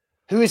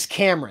 Who is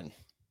Cameron?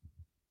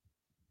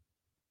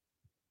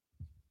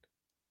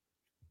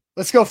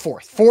 Let's go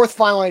 4th. 4th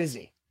final A to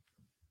Z.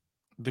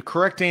 The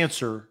correct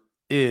answer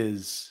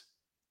is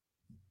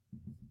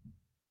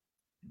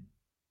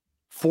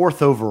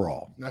 4th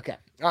overall. Okay.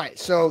 All right.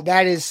 So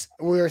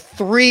we're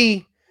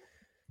 3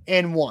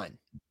 and 1.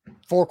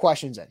 4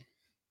 questions in.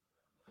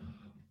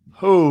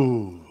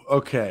 Oh,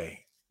 okay.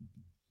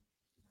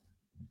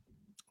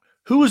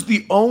 Who is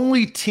the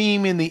only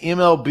team in the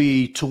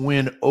MLB to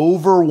win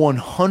over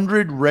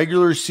 100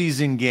 regular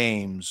season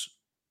games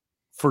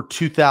for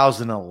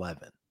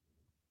 2011?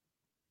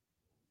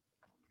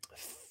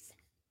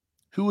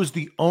 Who was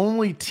the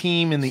only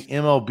team in the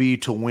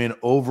MLB to win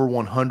over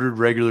 100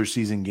 regular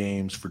season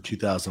games for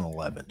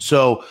 2011?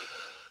 So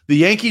the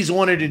Yankees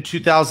won it in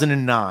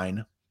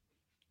 2009.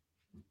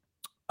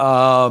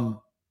 Was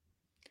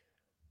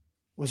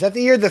that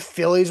the year the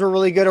Phillies were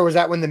really good, or was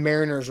that when the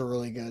Mariners were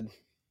really good?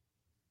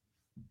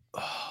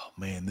 Oh,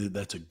 man,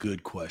 that's a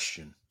good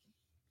question.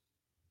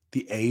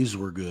 The A's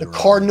were good. The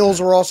Cardinals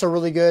were also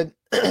really good.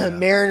 Yeah.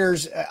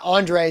 Mariners,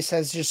 Andres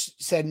has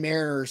just said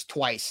Mariners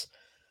twice.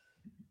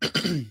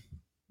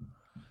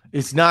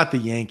 It's not the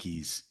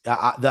Yankees.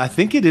 I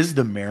think it is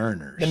the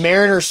Mariners. The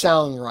Mariners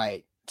sound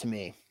right to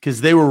me.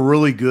 Because they were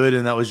really good,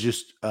 and that was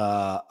just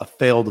a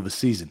failed of a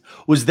season.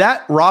 Was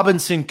that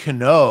Robinson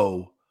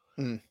Cano?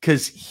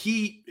 Because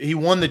he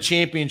won the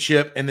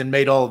championship and then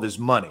made all of his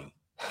money.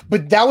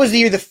 But that was the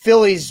year the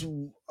Phillies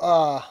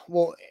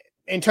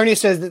Antonio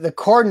says that the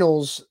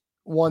Cardinals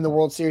won the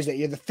World Series that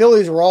year. The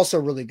Phillies were also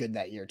really good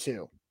that year,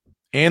 too.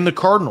 And the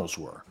Cardinals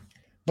were.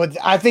 But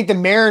I think the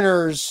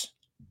Mariners –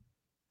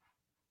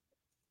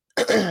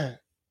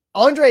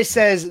 Andre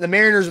says the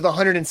Mariners with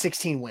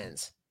 116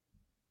 wins.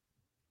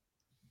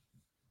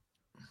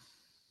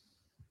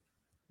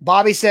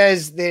 Bobby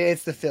says that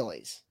it's the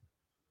Phillies.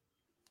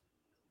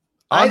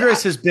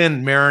 Andres has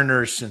been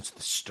Mariners since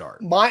the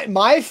start. My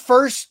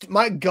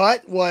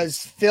gut was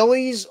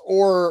Phillies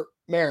or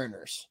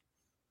Mariners.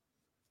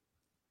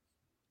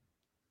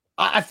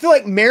 I feel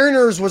like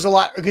Mariners was a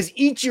lot because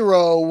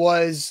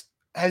Ichiro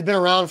has been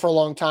around for a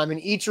long time, and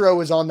Ichiro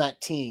was on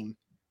that team.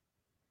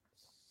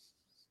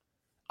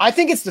 I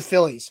think it's the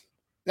Phillies.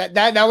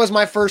 That was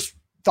my first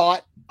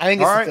thought. I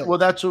think it's the Phillies. Well,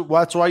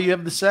 that's why you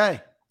have the say.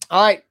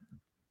 All right.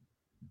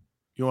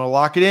 You want to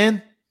lock it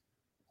in?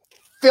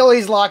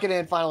 Phillies lock it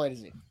in. Final A to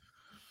Z.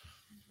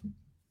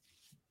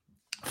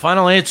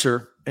 Final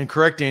answer and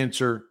correct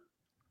answer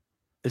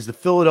is the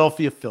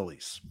Philadelphia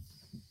Phillies.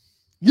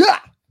 Yeah.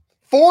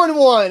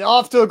 4-1.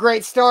 Off to a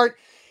great start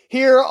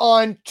here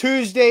on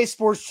Tuesday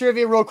Sports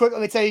Trivia. Real quick,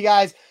 let me tell you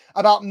guys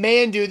about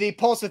Mandu, the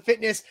Pulse of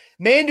Fitness.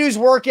 Mandu's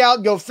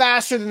workout go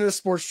faster than the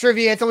Sports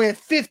Trivia. It's only a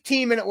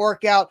 15-minute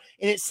workout,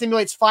 and it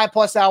simulates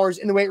 5+ hours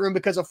in the weight room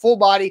because of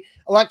full-body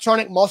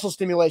electronic muscle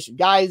stimulation.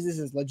 Guys, this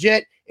is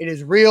legit. It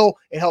is real.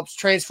 It helps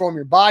transform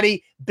your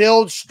body,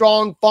 build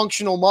strong,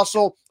 functional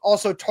muscle,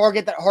 also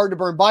target that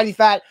hard-to-burn body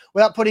fat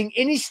without putting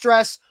any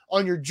stress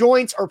on your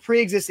joints or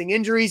pre-existing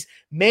injuries.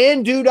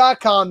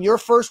 Mandu.com. Your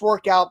first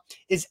workout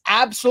is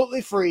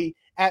absolutely free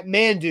at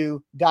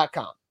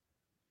mandu.com.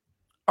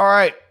 All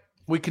right.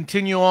 We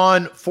continue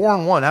on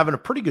 4-1, having a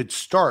pretty good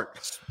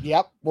start.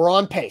 Yep. We're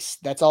on pace.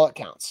 That's all that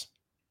counts.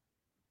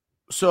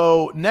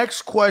 So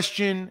next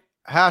question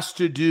has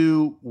to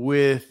do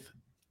with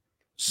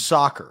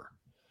soccer.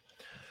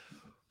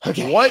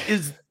 Okay. What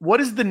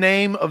is the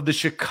name of the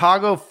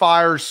Chicago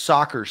Fire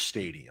soccer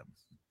stadium?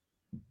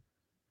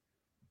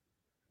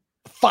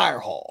 Fire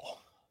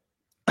Hall.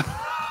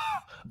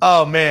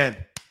 Oh man,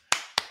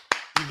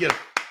 you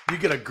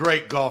get a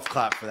great golf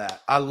clap for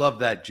that. I love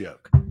that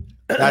joke.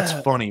 That's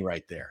funny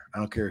right there. I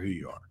don't care who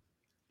you are.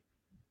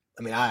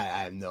 I mean, I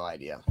have no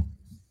idea.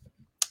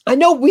 I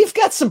know we've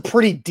got some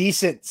pretty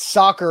decent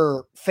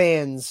soccer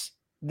fans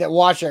that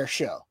watch our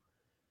show.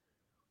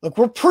 Look,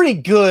 we're pretty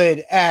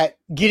good at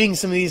getting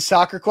some of these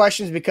soccer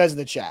questions because of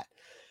the chat.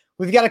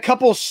 We've got a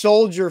couple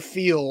Soldier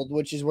Field,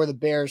 which is where the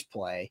Bears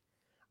play.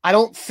 I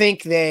don't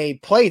think they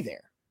play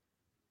there.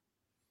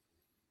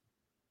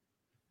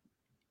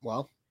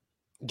 Well,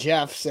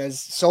 Jeff says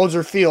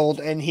Soldier Field,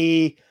 and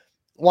he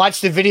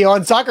watched a video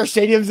on soccer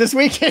stadiums this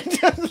weekend.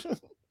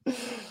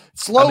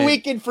 Slow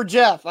weekend for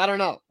Jeff. I don't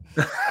know.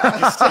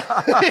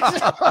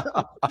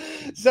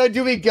 So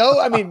do we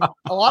go? I mean,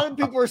 a lot of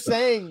people are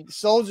saying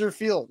Soldier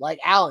Field. Like,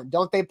 Alan,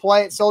 don't they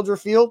play at Soldier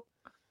Field?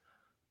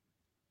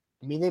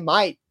 I mean, they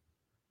might.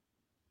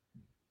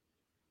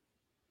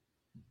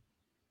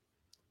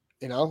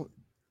 You know,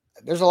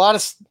 there's a lot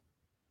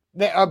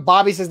of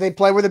Bobby says they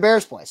play where the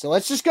Bears play. So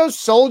let's just go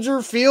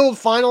Soldier Field,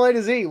 final A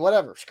to Z,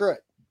 whatever. Screw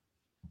it.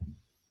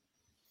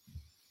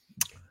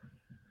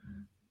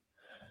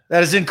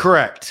 That is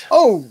incorrect.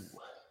 Oh,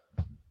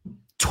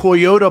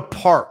 Toyota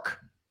Park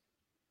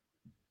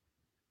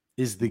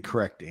is the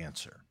correct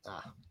answer.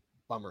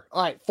 Bummer.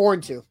 All right,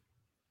 4-2.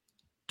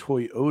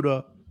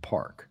 Toyota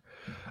Park.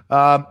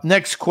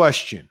 Next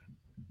question.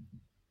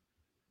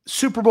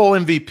 Super Bowl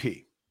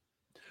MVP.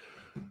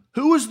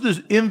 Who was the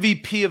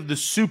MVP of the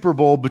Super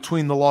Bowl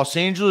between the Los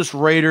Angeles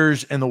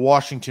Raiders and the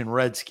Washington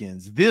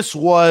Redskins? This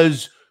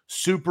was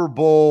Super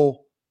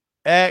Bowl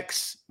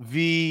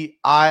XVIII.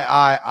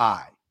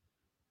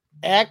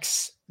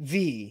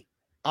 XVIII,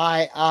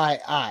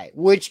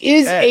 which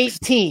is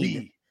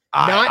 18,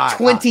 not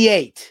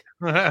 28.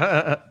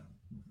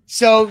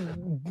 So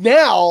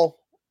now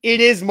it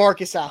is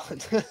Marcus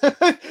Allen.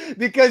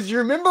 Because you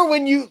remember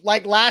when you,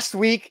 like last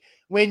week,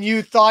 when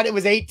you thought it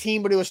was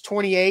 18, but it was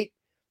 28?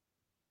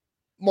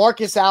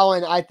 Marcus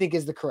Allen, I think,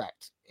 is the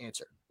correct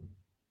answer.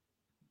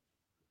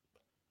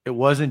 It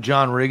wasn't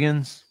John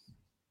Riggins?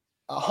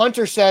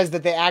 Hunter says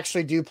that they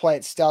actually do play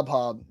at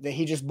StubHub. That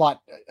he just bought.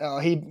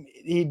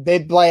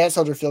 They play at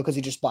Soldier Field because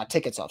he just bought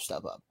tickets off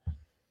StubHub.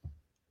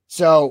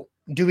 So,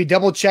 do we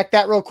double check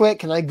that real quick?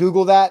 Can I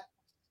Google that?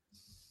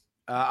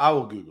 I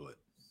will Google it.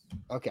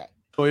 Okay.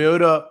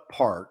 Toyota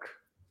Park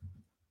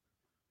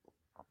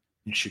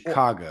in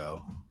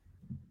Chicago.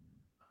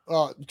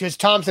 Because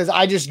Tom says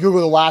I just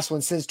Googled the last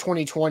one since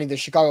 2020. The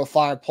Chicago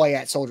Fire play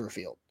at Soldier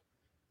Field.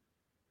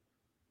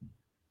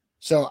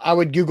 So I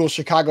would Google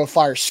Chicago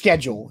Fire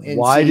schedule. And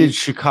why did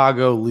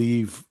Chicago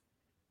leave?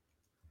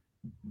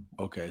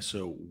 Okay,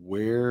 so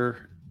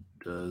where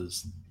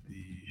does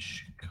the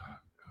Chicago?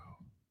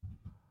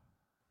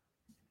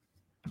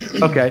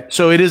 Okay,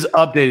 so it is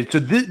updated. So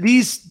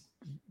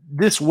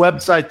this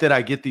website that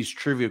I get these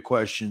trivia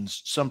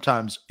questions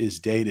sometimes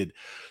is dated.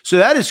 So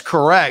that is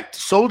correct.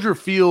 Soldier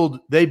Field,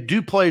 they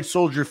do play at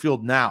Soldier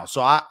Field now.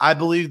 So I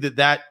believe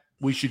that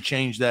we should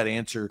change that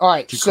answer. All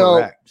right, to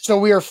correct. So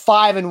we are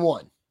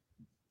 5-1.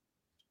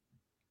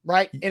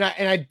 Right? And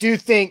I do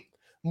think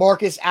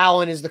Marcus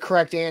Allen is the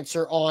correct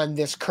answer on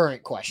this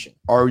current question.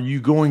 Are you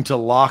going to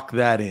lock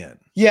that in?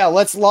 Yeah,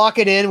 let's lock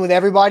it in with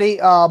everybody.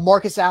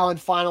 Marcus Allen,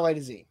 final A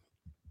to Z.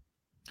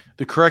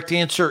 The correct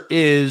answer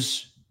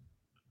is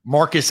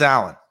Marcus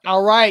Allen.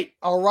 All right.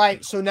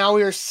 So now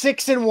we are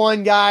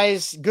 6-1,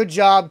 guys. Good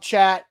job,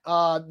 chat.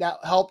 That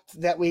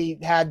helped that we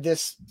had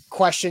this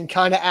question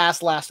kind of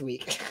asked last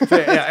week.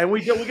 Yeah, and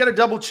we got to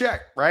double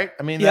check, right?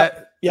 I mean,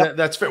 Yep.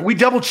 that's fair. We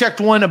double checked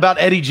one about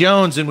Eddie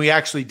Jones, and we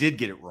actually did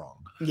get it wrong.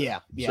 Yeah.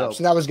 So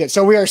that was good.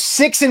 So we are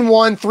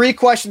 6-1. 3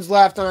 questions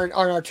left on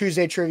our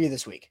Tuesday trivia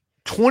this week.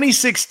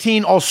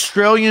 2016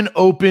 Australian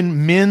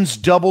Open men's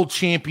double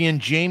champion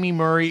Jamie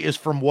Murray is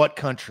from what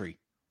country?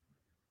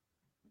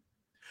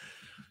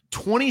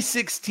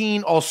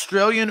 2016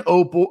 Australian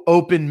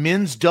Open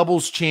men's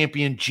doubles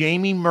champion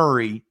Jamie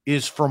Murray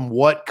is from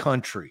what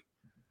country?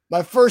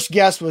 My first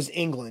guess was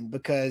England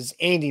because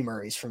Andy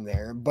Murray's from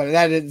there, but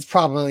that is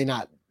probably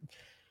not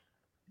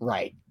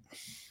right.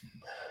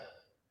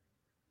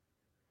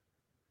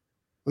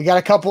 We got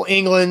a couple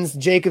Englands.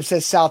 Jacob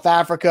says South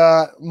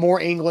Africa. More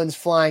Englands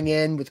flying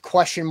in with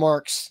question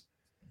marks.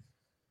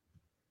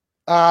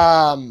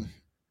 Again,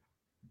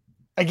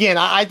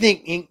 I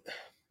think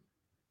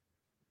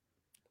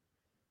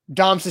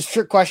Dom says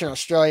trick question.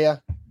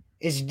 Australia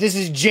this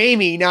is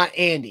Jamie, not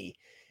Andy.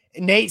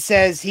 Nate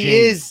says he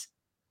is.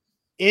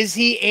 Is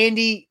he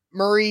Andy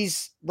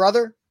Murray's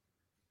brother?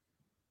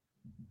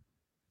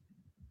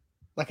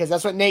 Because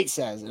that's what Nate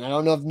says, and I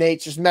don't know if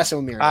Nate's just messing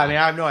with me or not. I mean,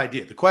 I have no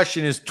idea. The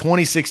question is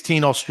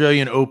 2016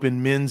 Australian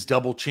Open men's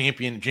double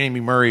champion Jamie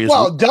Murray is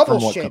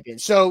doubles champion.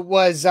 So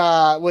was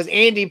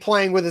Andy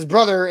playing with his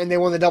brother and they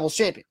won the doubles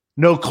champion?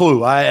 No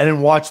clue. I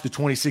didn't watch the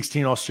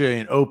 2016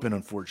 Australian Open,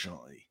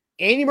 unfortunately.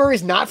 Andy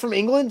Murray's not from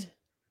England?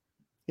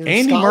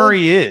 Andy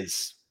Murray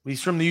is.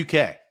 He's from the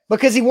UK.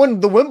 Because he won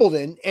the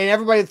Wimbledon, and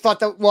everybody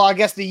thought that, well, I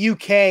guess the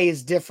UK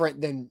is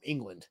different than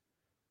England.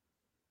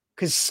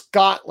 Because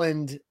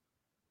Scotland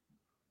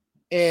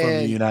and from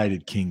the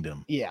United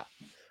Kingdom. Yeah.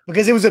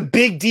 Because it was a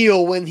big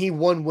deal when he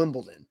won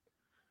Wimbledon.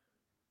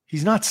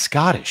 He's not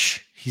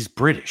Scottish. He's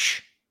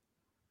British.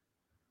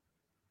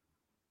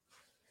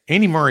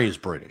 Andy Murray is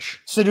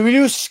British. So do we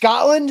do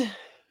Scotland?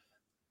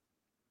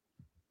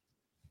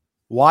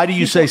 Why do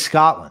you say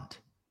Scotland?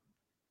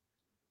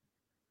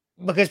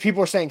 Because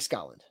people are saying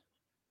Scotland.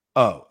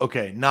 Oh,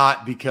 okay.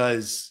 Not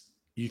because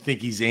you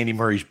think he's Andy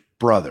Murray's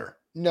brother.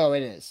 No,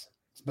 it is.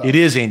 It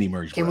is Andy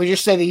Murray's brother. Can brother. we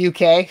just say the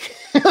UK?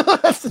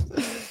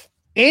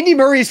 Andy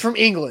Murray's from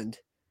England.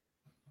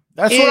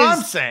 That's what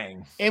I'm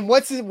saying. And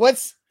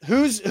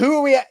who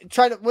are we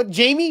trying to, what,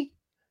 Jamie?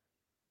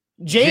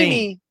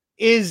 Jamie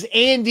is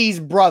Andy's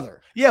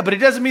brother. Yeah, but it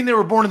doesn't mean they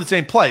were born in the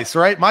same place,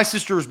 right? My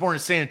sister was born in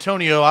San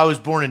Antonio. I was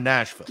born in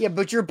Nashville. Yeah,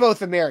 but you're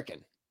both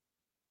American.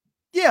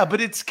 Yeah, but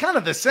it's kind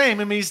of the same.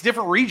 I mean, it's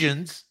different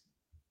regions.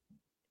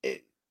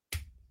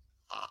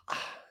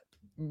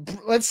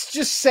 Let's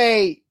just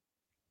say,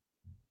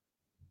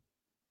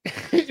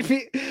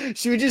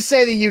 should we just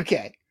say the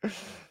UK?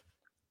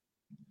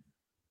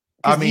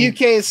 I mean, the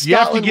UK is Scotland, you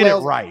have to get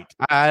Wales. it right.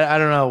 I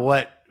don't know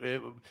what.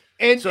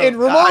 And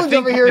Ramon's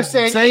over here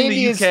saying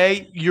the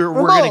UK,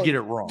 we're going to get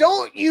it wrong.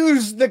 Don't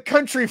use the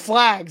country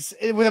flags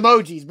with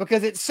emojis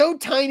because it's so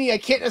tiny I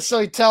can't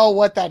necessarily tell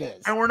what that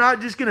is. And we're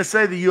not just going to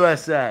say the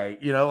USA.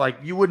 You know, like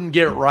you wouldn't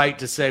get it right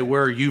to say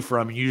where are you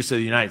from, and you just say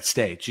the United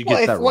States. You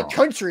get that wrong. What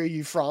country are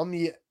you from?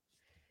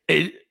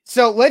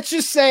 So let's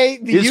just say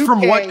the UK.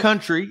 From what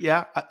country?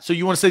 Yeah. So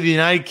you want to say the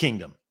United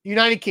Kingdom?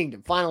 United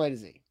Kingdom. Final A to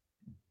Z.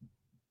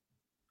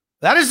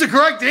 That is the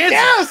correct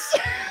answer.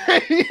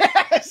 Yes.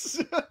 Yes.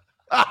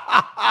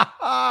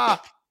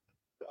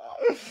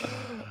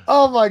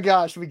 Oh my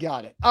gosh, we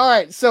got it. All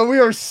right, so we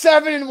are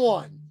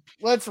 7-1.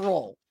 Let's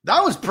roll.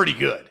 That was pretty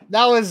good.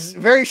 That was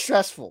very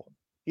stressful.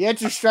 You had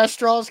your stress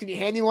straws. Can you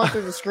hand me one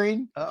through the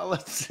screen?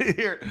 Let's see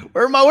here.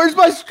 Where's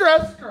my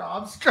stress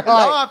straw? I'm stressed.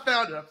 Right. Oh, I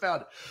found it.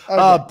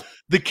 Okay.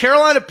 The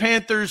Carolina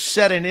Panthers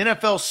set an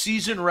NFL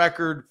season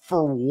record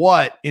for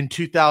what in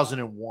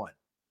 2001?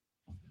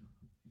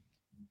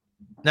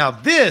 Now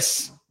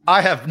this,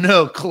 I have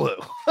no clue.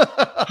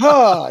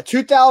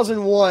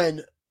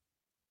 2001.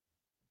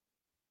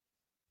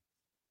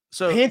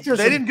 So Panthers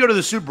they didn't go to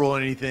the Super Bowl or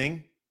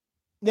anything.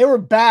 They were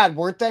bad,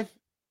 weren't they?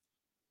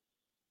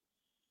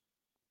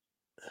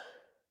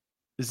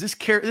 Is this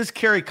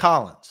Kerry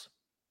Collins?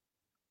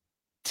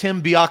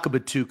 Tim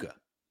Biakabatuka?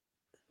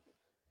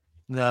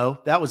 No,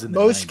 that was in the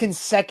most 90s.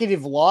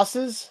 Consecutive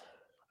losses.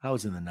 That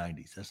was in the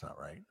 90s. That's not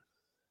right.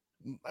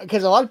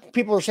 Because a lot of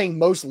people are saying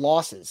most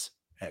losses.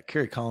 Yeah,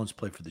 Kerry Collins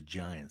played for the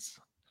Giants.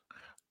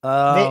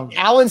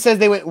 Alan says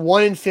they went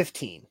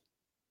 1-15.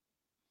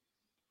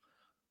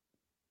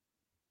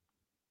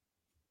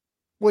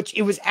 Which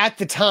it was at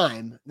the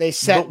time they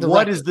set the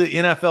what record. is the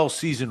NFL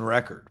season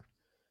record?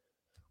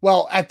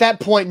 Well, at that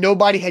point,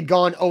 nobody had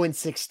gone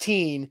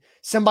 0-16.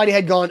 Somebody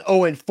had gone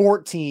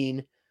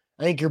 0-14.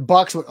 I think your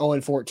Bucks went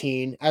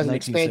 0-14 as an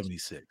expansion.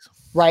 1976.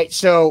 Right.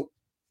 So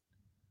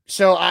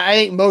I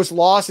think most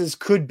losses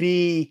could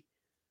be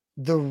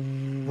the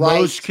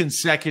most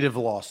consecutive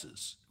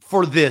losses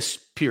for this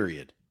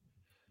period.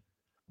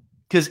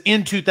 Because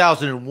in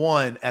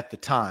 2001, at the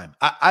time,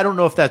 I don't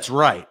know if that's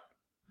right.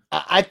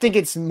 I think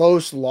it's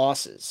most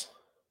losses.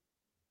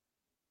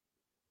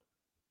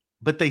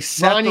 But they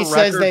set Ronnie the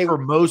record says for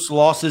most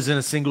losses in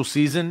a single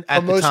season at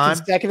the most time.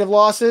 Consecutive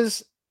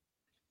losses.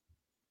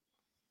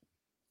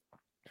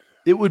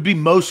 It would be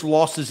most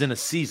losses in a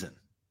season.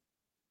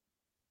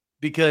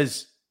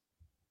 Because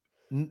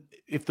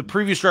if the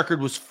previous record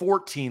was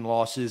 14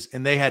 losses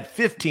and they had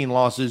 15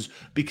 losses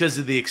because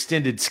of the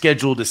extended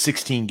schedule to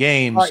 16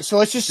 games. All right, so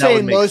let's just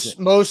say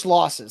most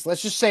losses.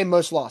 Let's just say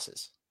most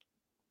losses.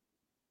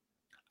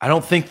 I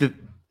don't think that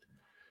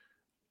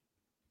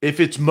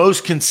if it's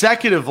most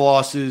consecutive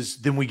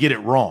losses, then we get it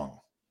wrong.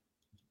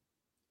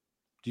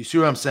 Do you see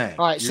what I'm saying?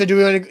 All right.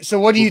 So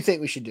what do you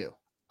think we should do?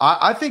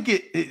 I think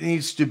it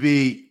needs to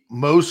be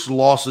most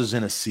losses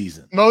in a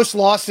season. Most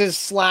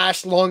losses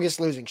 / longest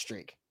losing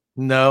streak.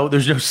 No,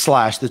 there's no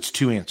slash. That's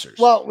two answers.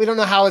 Well, we don't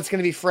know how it's going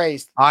to be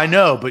phrased. I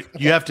know, but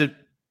you have to. Okay,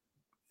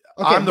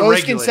 I'm the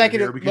regulator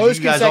here because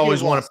you guys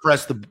always want to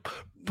push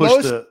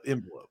the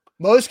envelope.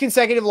 Most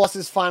consecutive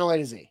losses, final A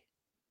to Z.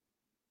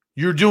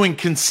 You're doing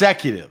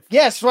consecutive.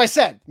 Yes, that's what I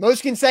said.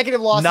 Most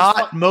consecutive losses.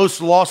 Not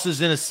most losses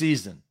in a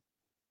season.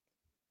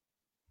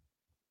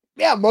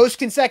 Yeah, most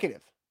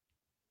consecutive.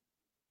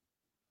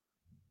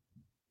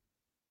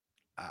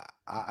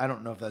 I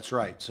don't know if that's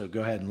right, so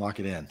go ahead and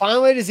lock it in.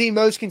 Final A to Z,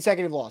 most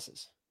consecutive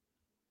losses.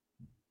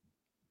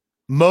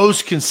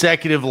 most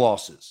consecutive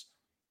losses.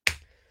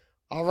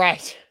 All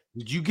right.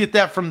 Did you get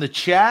that from the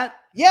chat?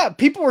 Yeah,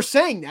 people were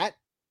saying that.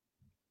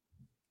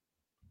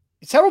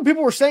 Several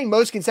people were saying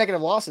most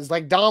consecutive losses.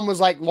 Like Dom was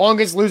like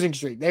longest losing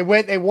streak. They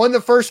won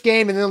the first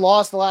game and then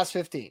lost the last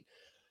 15.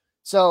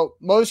 So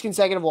most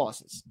consecutive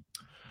losses.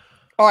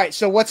 All right.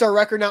 So what's our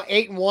record now?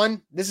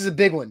 8-1. This is a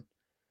big one.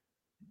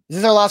 Is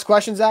this our last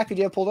question, Zach? Did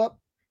you have pulled up?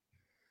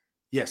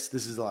 Yes,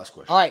 this is the last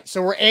question. All right.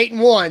 So we're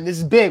 8-1. This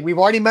is big. We've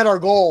already met our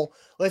goal.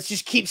 Let's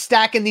just keep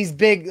stacking these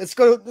big. Let's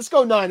go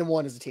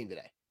 9-1 as a team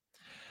today.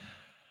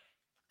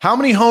 How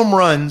many home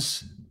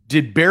runs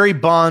did Barry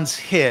Bonds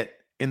hit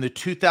in the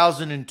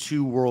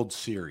 2002 World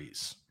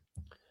Series?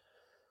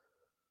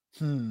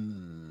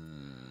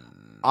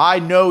 I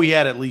know he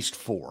had at least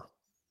 4.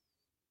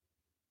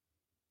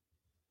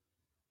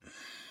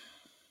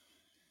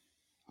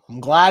 I'm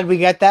glad we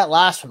got that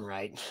last one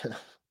right.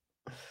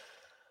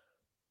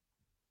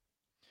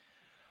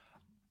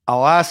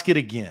 I'll ask it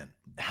again.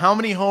 How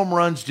many home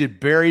runs did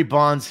Barry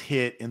Bonds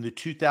hit in the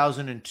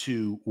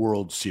 2002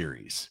 World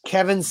Series?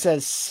 Kevin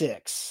says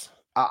 6.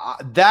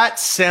 That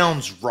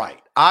sounds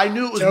right. I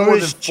knew it was So more than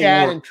does 4.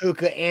 Chad and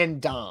Kuka and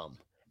Dom.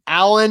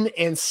 Alan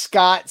and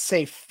Scott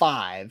say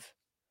 5.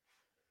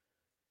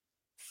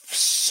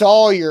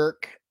 Sawyer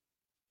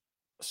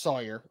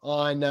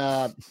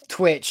on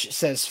Twitch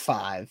says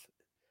 5.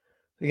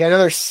 We got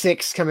another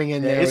 6 coming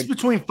in there. It's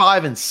between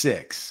 5 and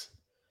 6.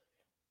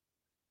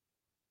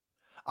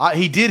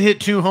 He did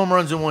hit 2 home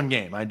runs in one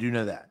game. I do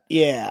know that.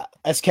 Yeah,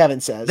 as Kevin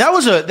says. That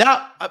was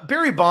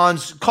Barry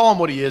Bonds, call him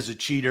what he is, a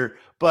cheater,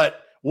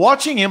 but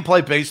watching him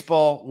play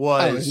baseball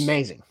was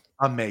amazing.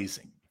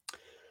 Amazing.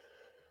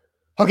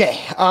 Okay.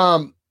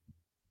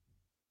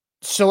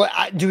 So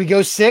do we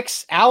go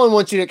 6? Alan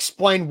wants you to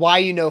explain why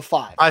you know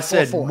 5. I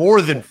said 4.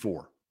 more than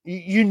 4.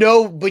 You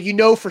know, but you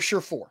know for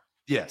sure 4.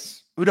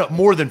 Yes. No,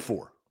 more than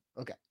 4.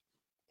 Okay.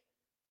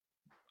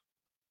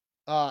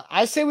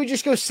 I say we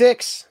just go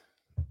 6.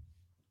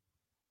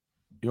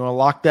 You want to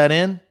lock that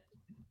in?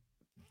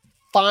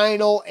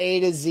 Final A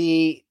to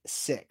Z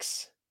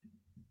 6.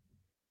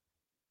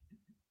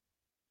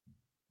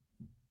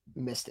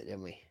 We missed it,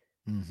 didn't we?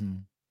 Mm-hmm.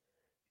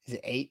 Is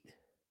it 8?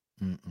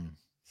 Mm-mm.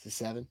 Is it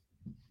 7?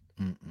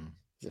 Mm-mm.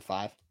 Is it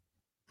 5?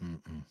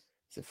 Mm-mm.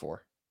 Is it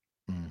 4?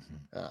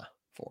 Mm-hmm.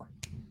 4.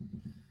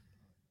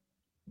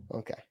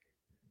 Okay.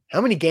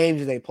 How many games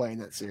do they play in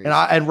that series?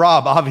 And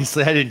Rob,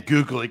 obviously, I didn't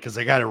Google it because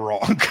I got it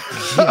wrong.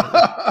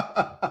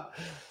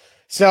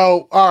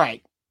 So, all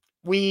right.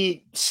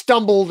 We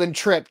stumbled and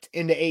tripped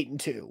into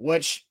 8-2,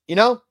 which,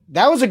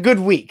 that was a good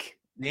week.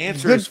 The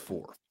answer is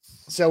 4.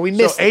 So we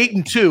missed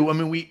 8-2. I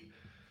mean,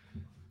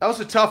 that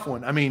was a tough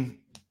one. I mean,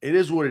 it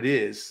is what it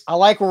is. I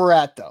like where we're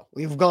at, though.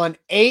 We've gone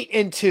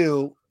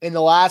 8-2 in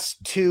the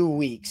last 2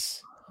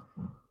 weeks,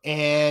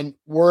 and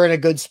we're in a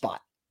good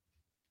spot.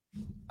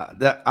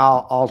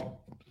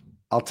 I'll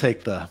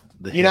take the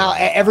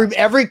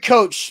every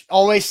coach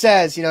always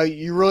says,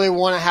 you really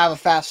want to have a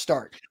fast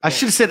start. I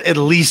should have said at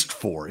least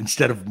 4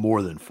 instead of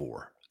more than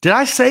 4. Did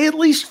I say at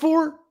least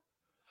 4?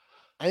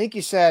 I think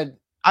you said.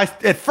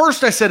 At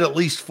first I said at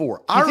least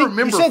 4. I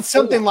remember you said 4.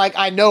 Something like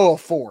I know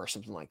of 4 or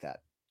something like that.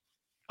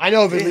 I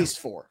know of at least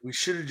 4. We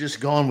should have just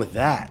gone with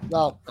that.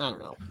 Well, I don't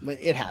know, but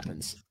it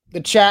happens.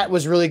 The chat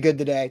was really good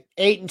today.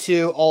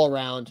 8-2 all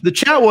around. The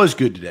chat was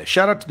good today.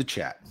 Shout out to the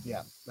chat.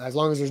 Yeah. As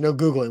long as there's no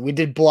Googling. We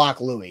did block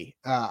Louis.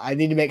 I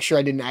need to make sure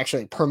I didn't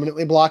actually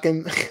permanently block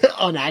him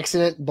on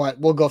accident, but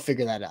we'll go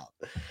figure that out.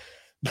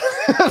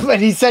 But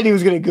he said he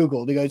was going to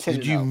Google to go.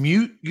 Did you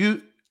mute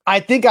you? I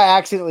think I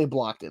accidentally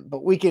blocked him,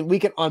 but we can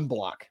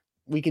unblock.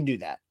 We can do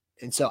that.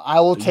 And so I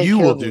will take You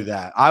care will of do Louis.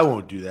 that. I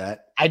won't do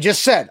that. I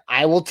just said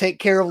I will take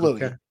care of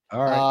Louis. Okay.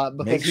 All right.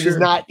 Because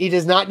he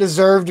does not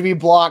deserve to be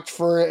blocked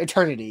for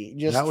eternity.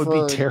 Just that would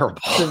be terrible.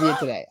 Trivia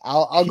today.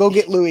 I'll go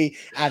get Louis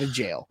out of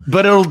jail.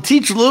 But it'll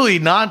teach Louis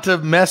not to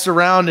mess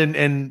around and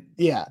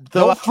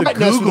don't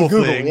threaten us with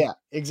Google thing. Yeah,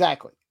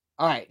 exactly.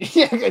 All right.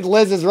 Yeah,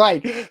 Liz is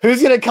right.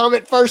 Who's going to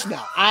comment first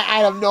now? I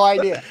have no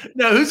idea.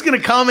 No, who's going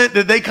to comment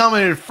that they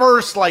commented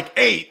first, like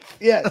 8th?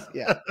 Yes.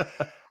 Yeah.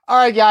 All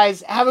right,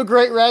 guys. Have a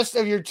great rest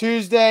of your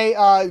Tuesday.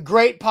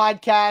 Great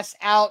podcast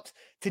out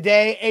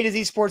today. A to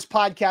Z Sports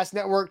Podcast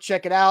Network.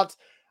 Check it out.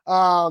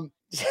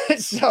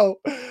 So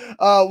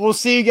we'll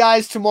see you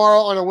guys tomorrow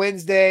on a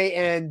Wednesday,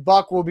 and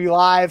Buck will be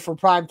live for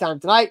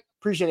primetime tonight.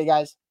 Appreciate it,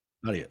 guys.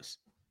 Adios.